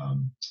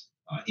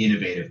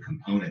innovative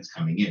components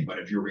coming in. But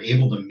if you're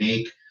able to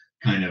make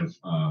kind of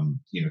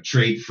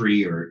trade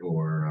free or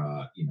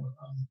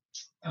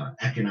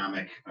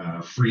economic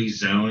free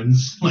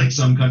zones like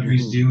some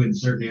countries Mhm. do in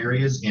certain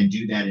areas, and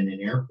do that in an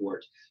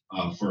airport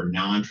for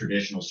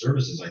non-traditional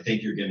services, I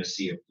think you're going to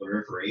see a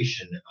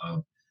proliferation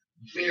of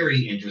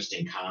very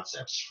interesting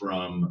concepts,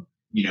 from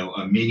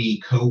a mini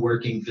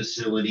co-working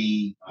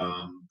facility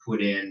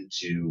put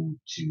into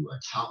a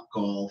Top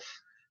Golf,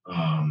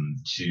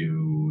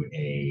 to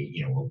a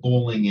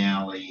bowling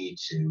alley,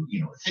 to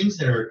things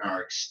that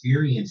are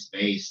experience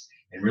based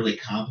and really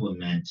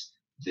complement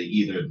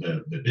either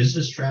the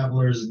business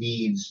traveler's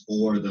needs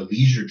or the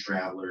leisure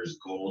traveler's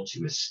goal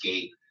to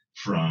escape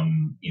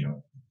from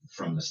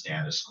the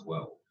status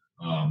quo.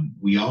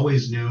 We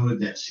always know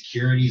that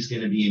security is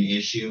going to be an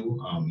issue.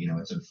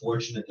 It's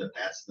unfortunate that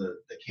that's the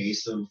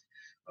case of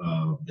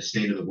the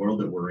state of the world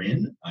that we're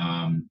in.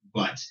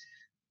 But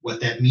what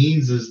that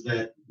means is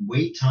that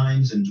wait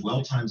times and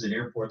dwell times at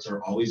airports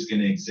are always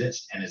going to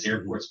exist. And as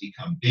airports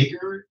become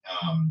bigger,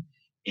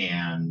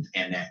 and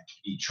that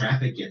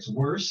traffic gets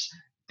worse,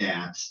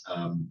 that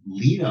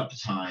lead up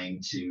time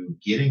to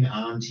getting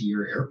onto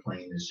your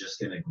airplane is just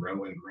going to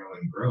grow and grow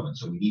and grow. And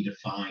so we need to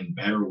find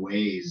better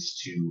ways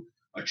to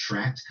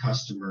attract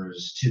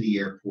customers to the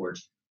airport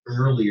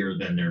earlier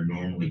than they're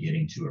normally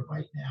getting to it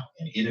right now.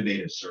 And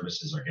innovative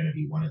services are going to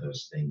be one of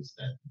those things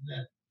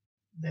that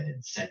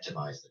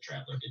incentivize the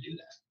traveler to do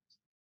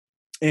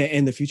that.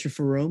 And the future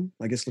for Rome,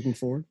 I guess, looking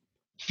forward?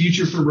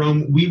 Future for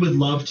Rome, we would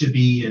love to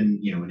be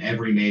in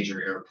every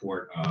major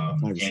airport,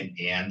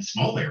 and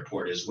small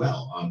airport as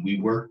well. We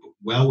work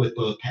well with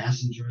both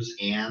passengers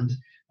and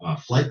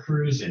flight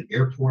crews and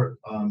airport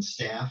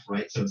staff,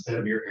 right? So instead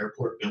of your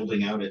airport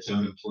building out its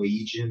own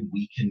employee gym,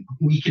 we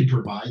can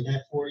provide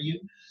that for you.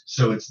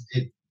 So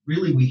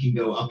we can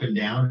go up and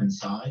down in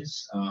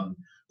size.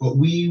 But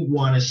we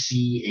want to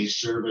see a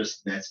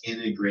service that's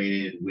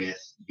integrated with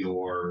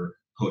your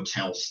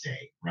hotel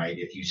stay, right?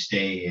 If you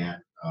stay at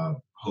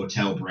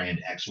hotel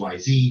brand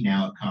XYZ,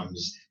 now it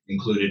comes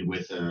included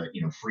with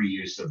free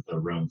use of the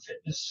Rome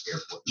Fitness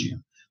Airport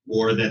Gym,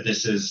 or that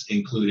this is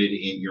included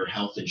in your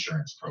health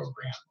insurance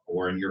program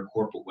or in your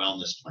corporate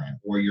wellness plan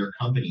or your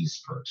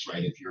company's perks,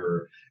 right? If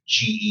you're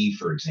GE,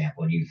 for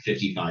example, and you have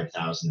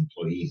 55,000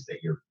 employees,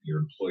 that your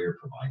employer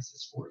provides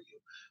this for you.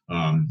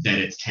 That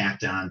it's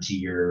tacked on to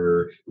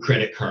your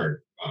credit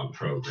card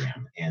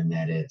program, and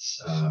that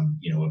it's a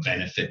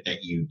benefit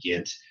that you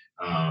get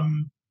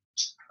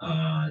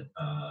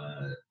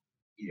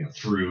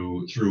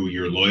through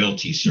your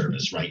loyalty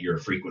service, right? You're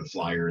a frequent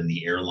flyer and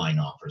the airline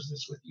offers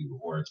this with you,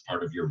 or it's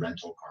part of your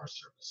rental car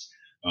service.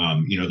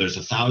 There's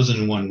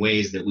 1,001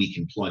 ways that we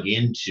can plug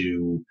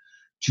into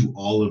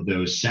all of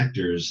those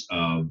sectors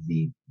of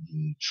the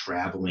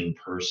traveling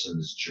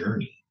person's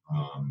journey.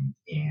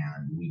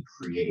 And we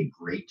create a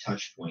great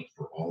touch point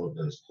for all of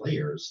those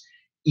players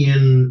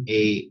in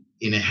a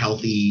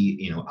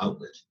healthy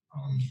outlet.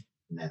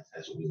 And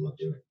that's what we love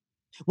doing.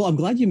 Well, I'm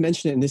glad you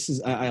mentioned it, and this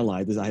is, I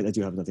lied. I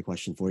do have another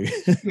question for you.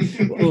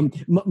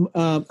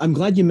 I'm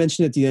glad you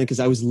mentioned it at the end, because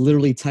I was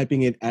literally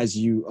typing it as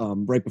you,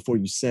 right before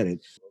you said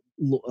it.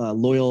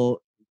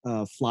 Loyal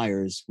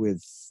flyers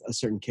with a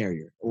certain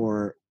carrier,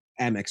 or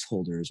Amex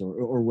holders,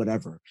 or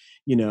whatever.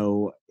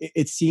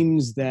 It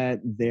seems that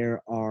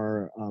there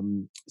are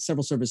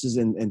several services,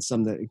 and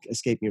some that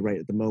escape me right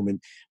at the moment,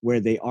 where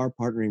they are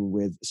partnering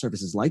with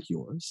services like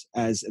yours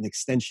as an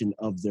extension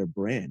of their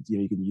brand.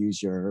 You can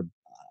use your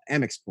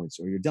Amex points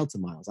or your Delta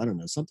miles, I don't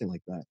know, something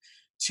like that,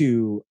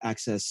 to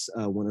access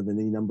one of the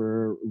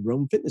number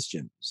Rome Fitness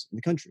gyms in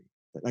the country,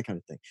 that kind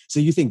of thing. So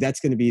you think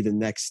that's going to be the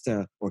next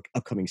or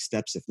upcoming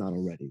steps, if not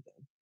already,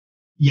 then?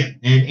 Yeah,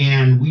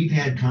 and we've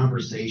had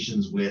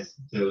conversations with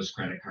those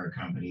credit card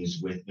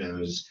companies, with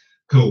those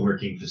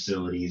co-working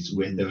facilities,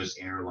 with those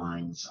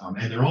airlines,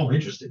 and they're all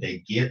interested. They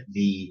get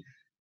the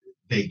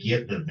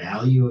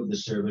value of the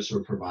service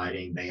we're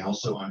providing. They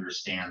also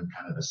understand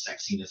kind of the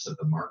sexiness of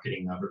the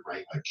marketing of it,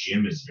 right? A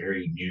gym is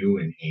very new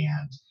and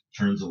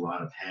turns a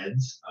lot of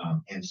heads,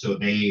 and so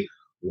they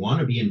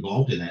want to be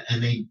involved in that,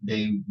 and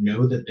they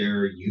know that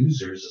their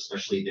users,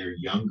 especially their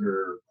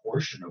younger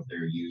portion of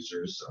their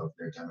users, of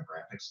their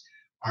demographics,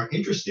 are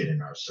interested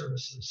in our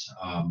services.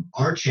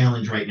 Our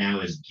challenge right now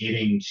is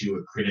getting to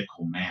a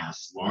critical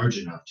mass large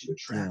enough to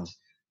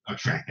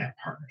attract that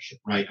partnership,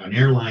 right? An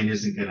airline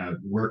isn't going to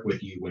work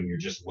with you when you're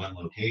just one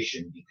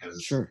location,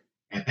 because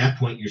at that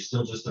point you're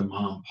still just a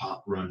mom and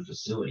pop run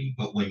facility.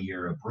 But when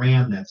you're a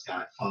brand that's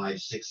got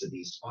 5-6 of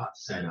these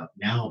spots set up,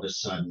 now all of a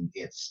sudden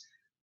it's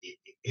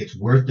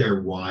worth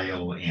their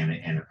while, and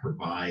it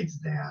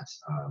provides that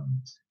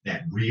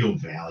real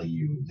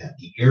value that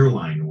the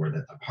airline or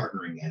that the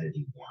partnering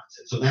entity wants.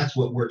 And so that's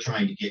what we're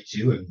trying to get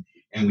to,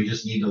 and we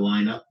just need to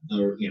line up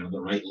the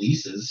right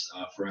leases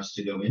for us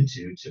to go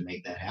into to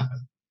make that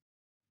happen.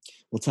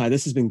 Well, Ty,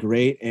 this has been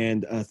great,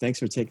 and thanks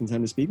for taking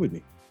time to speak with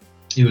me.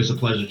 It was a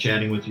pleasure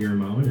chatting with you,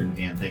 Ramon,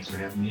 and thanks for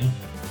having me on.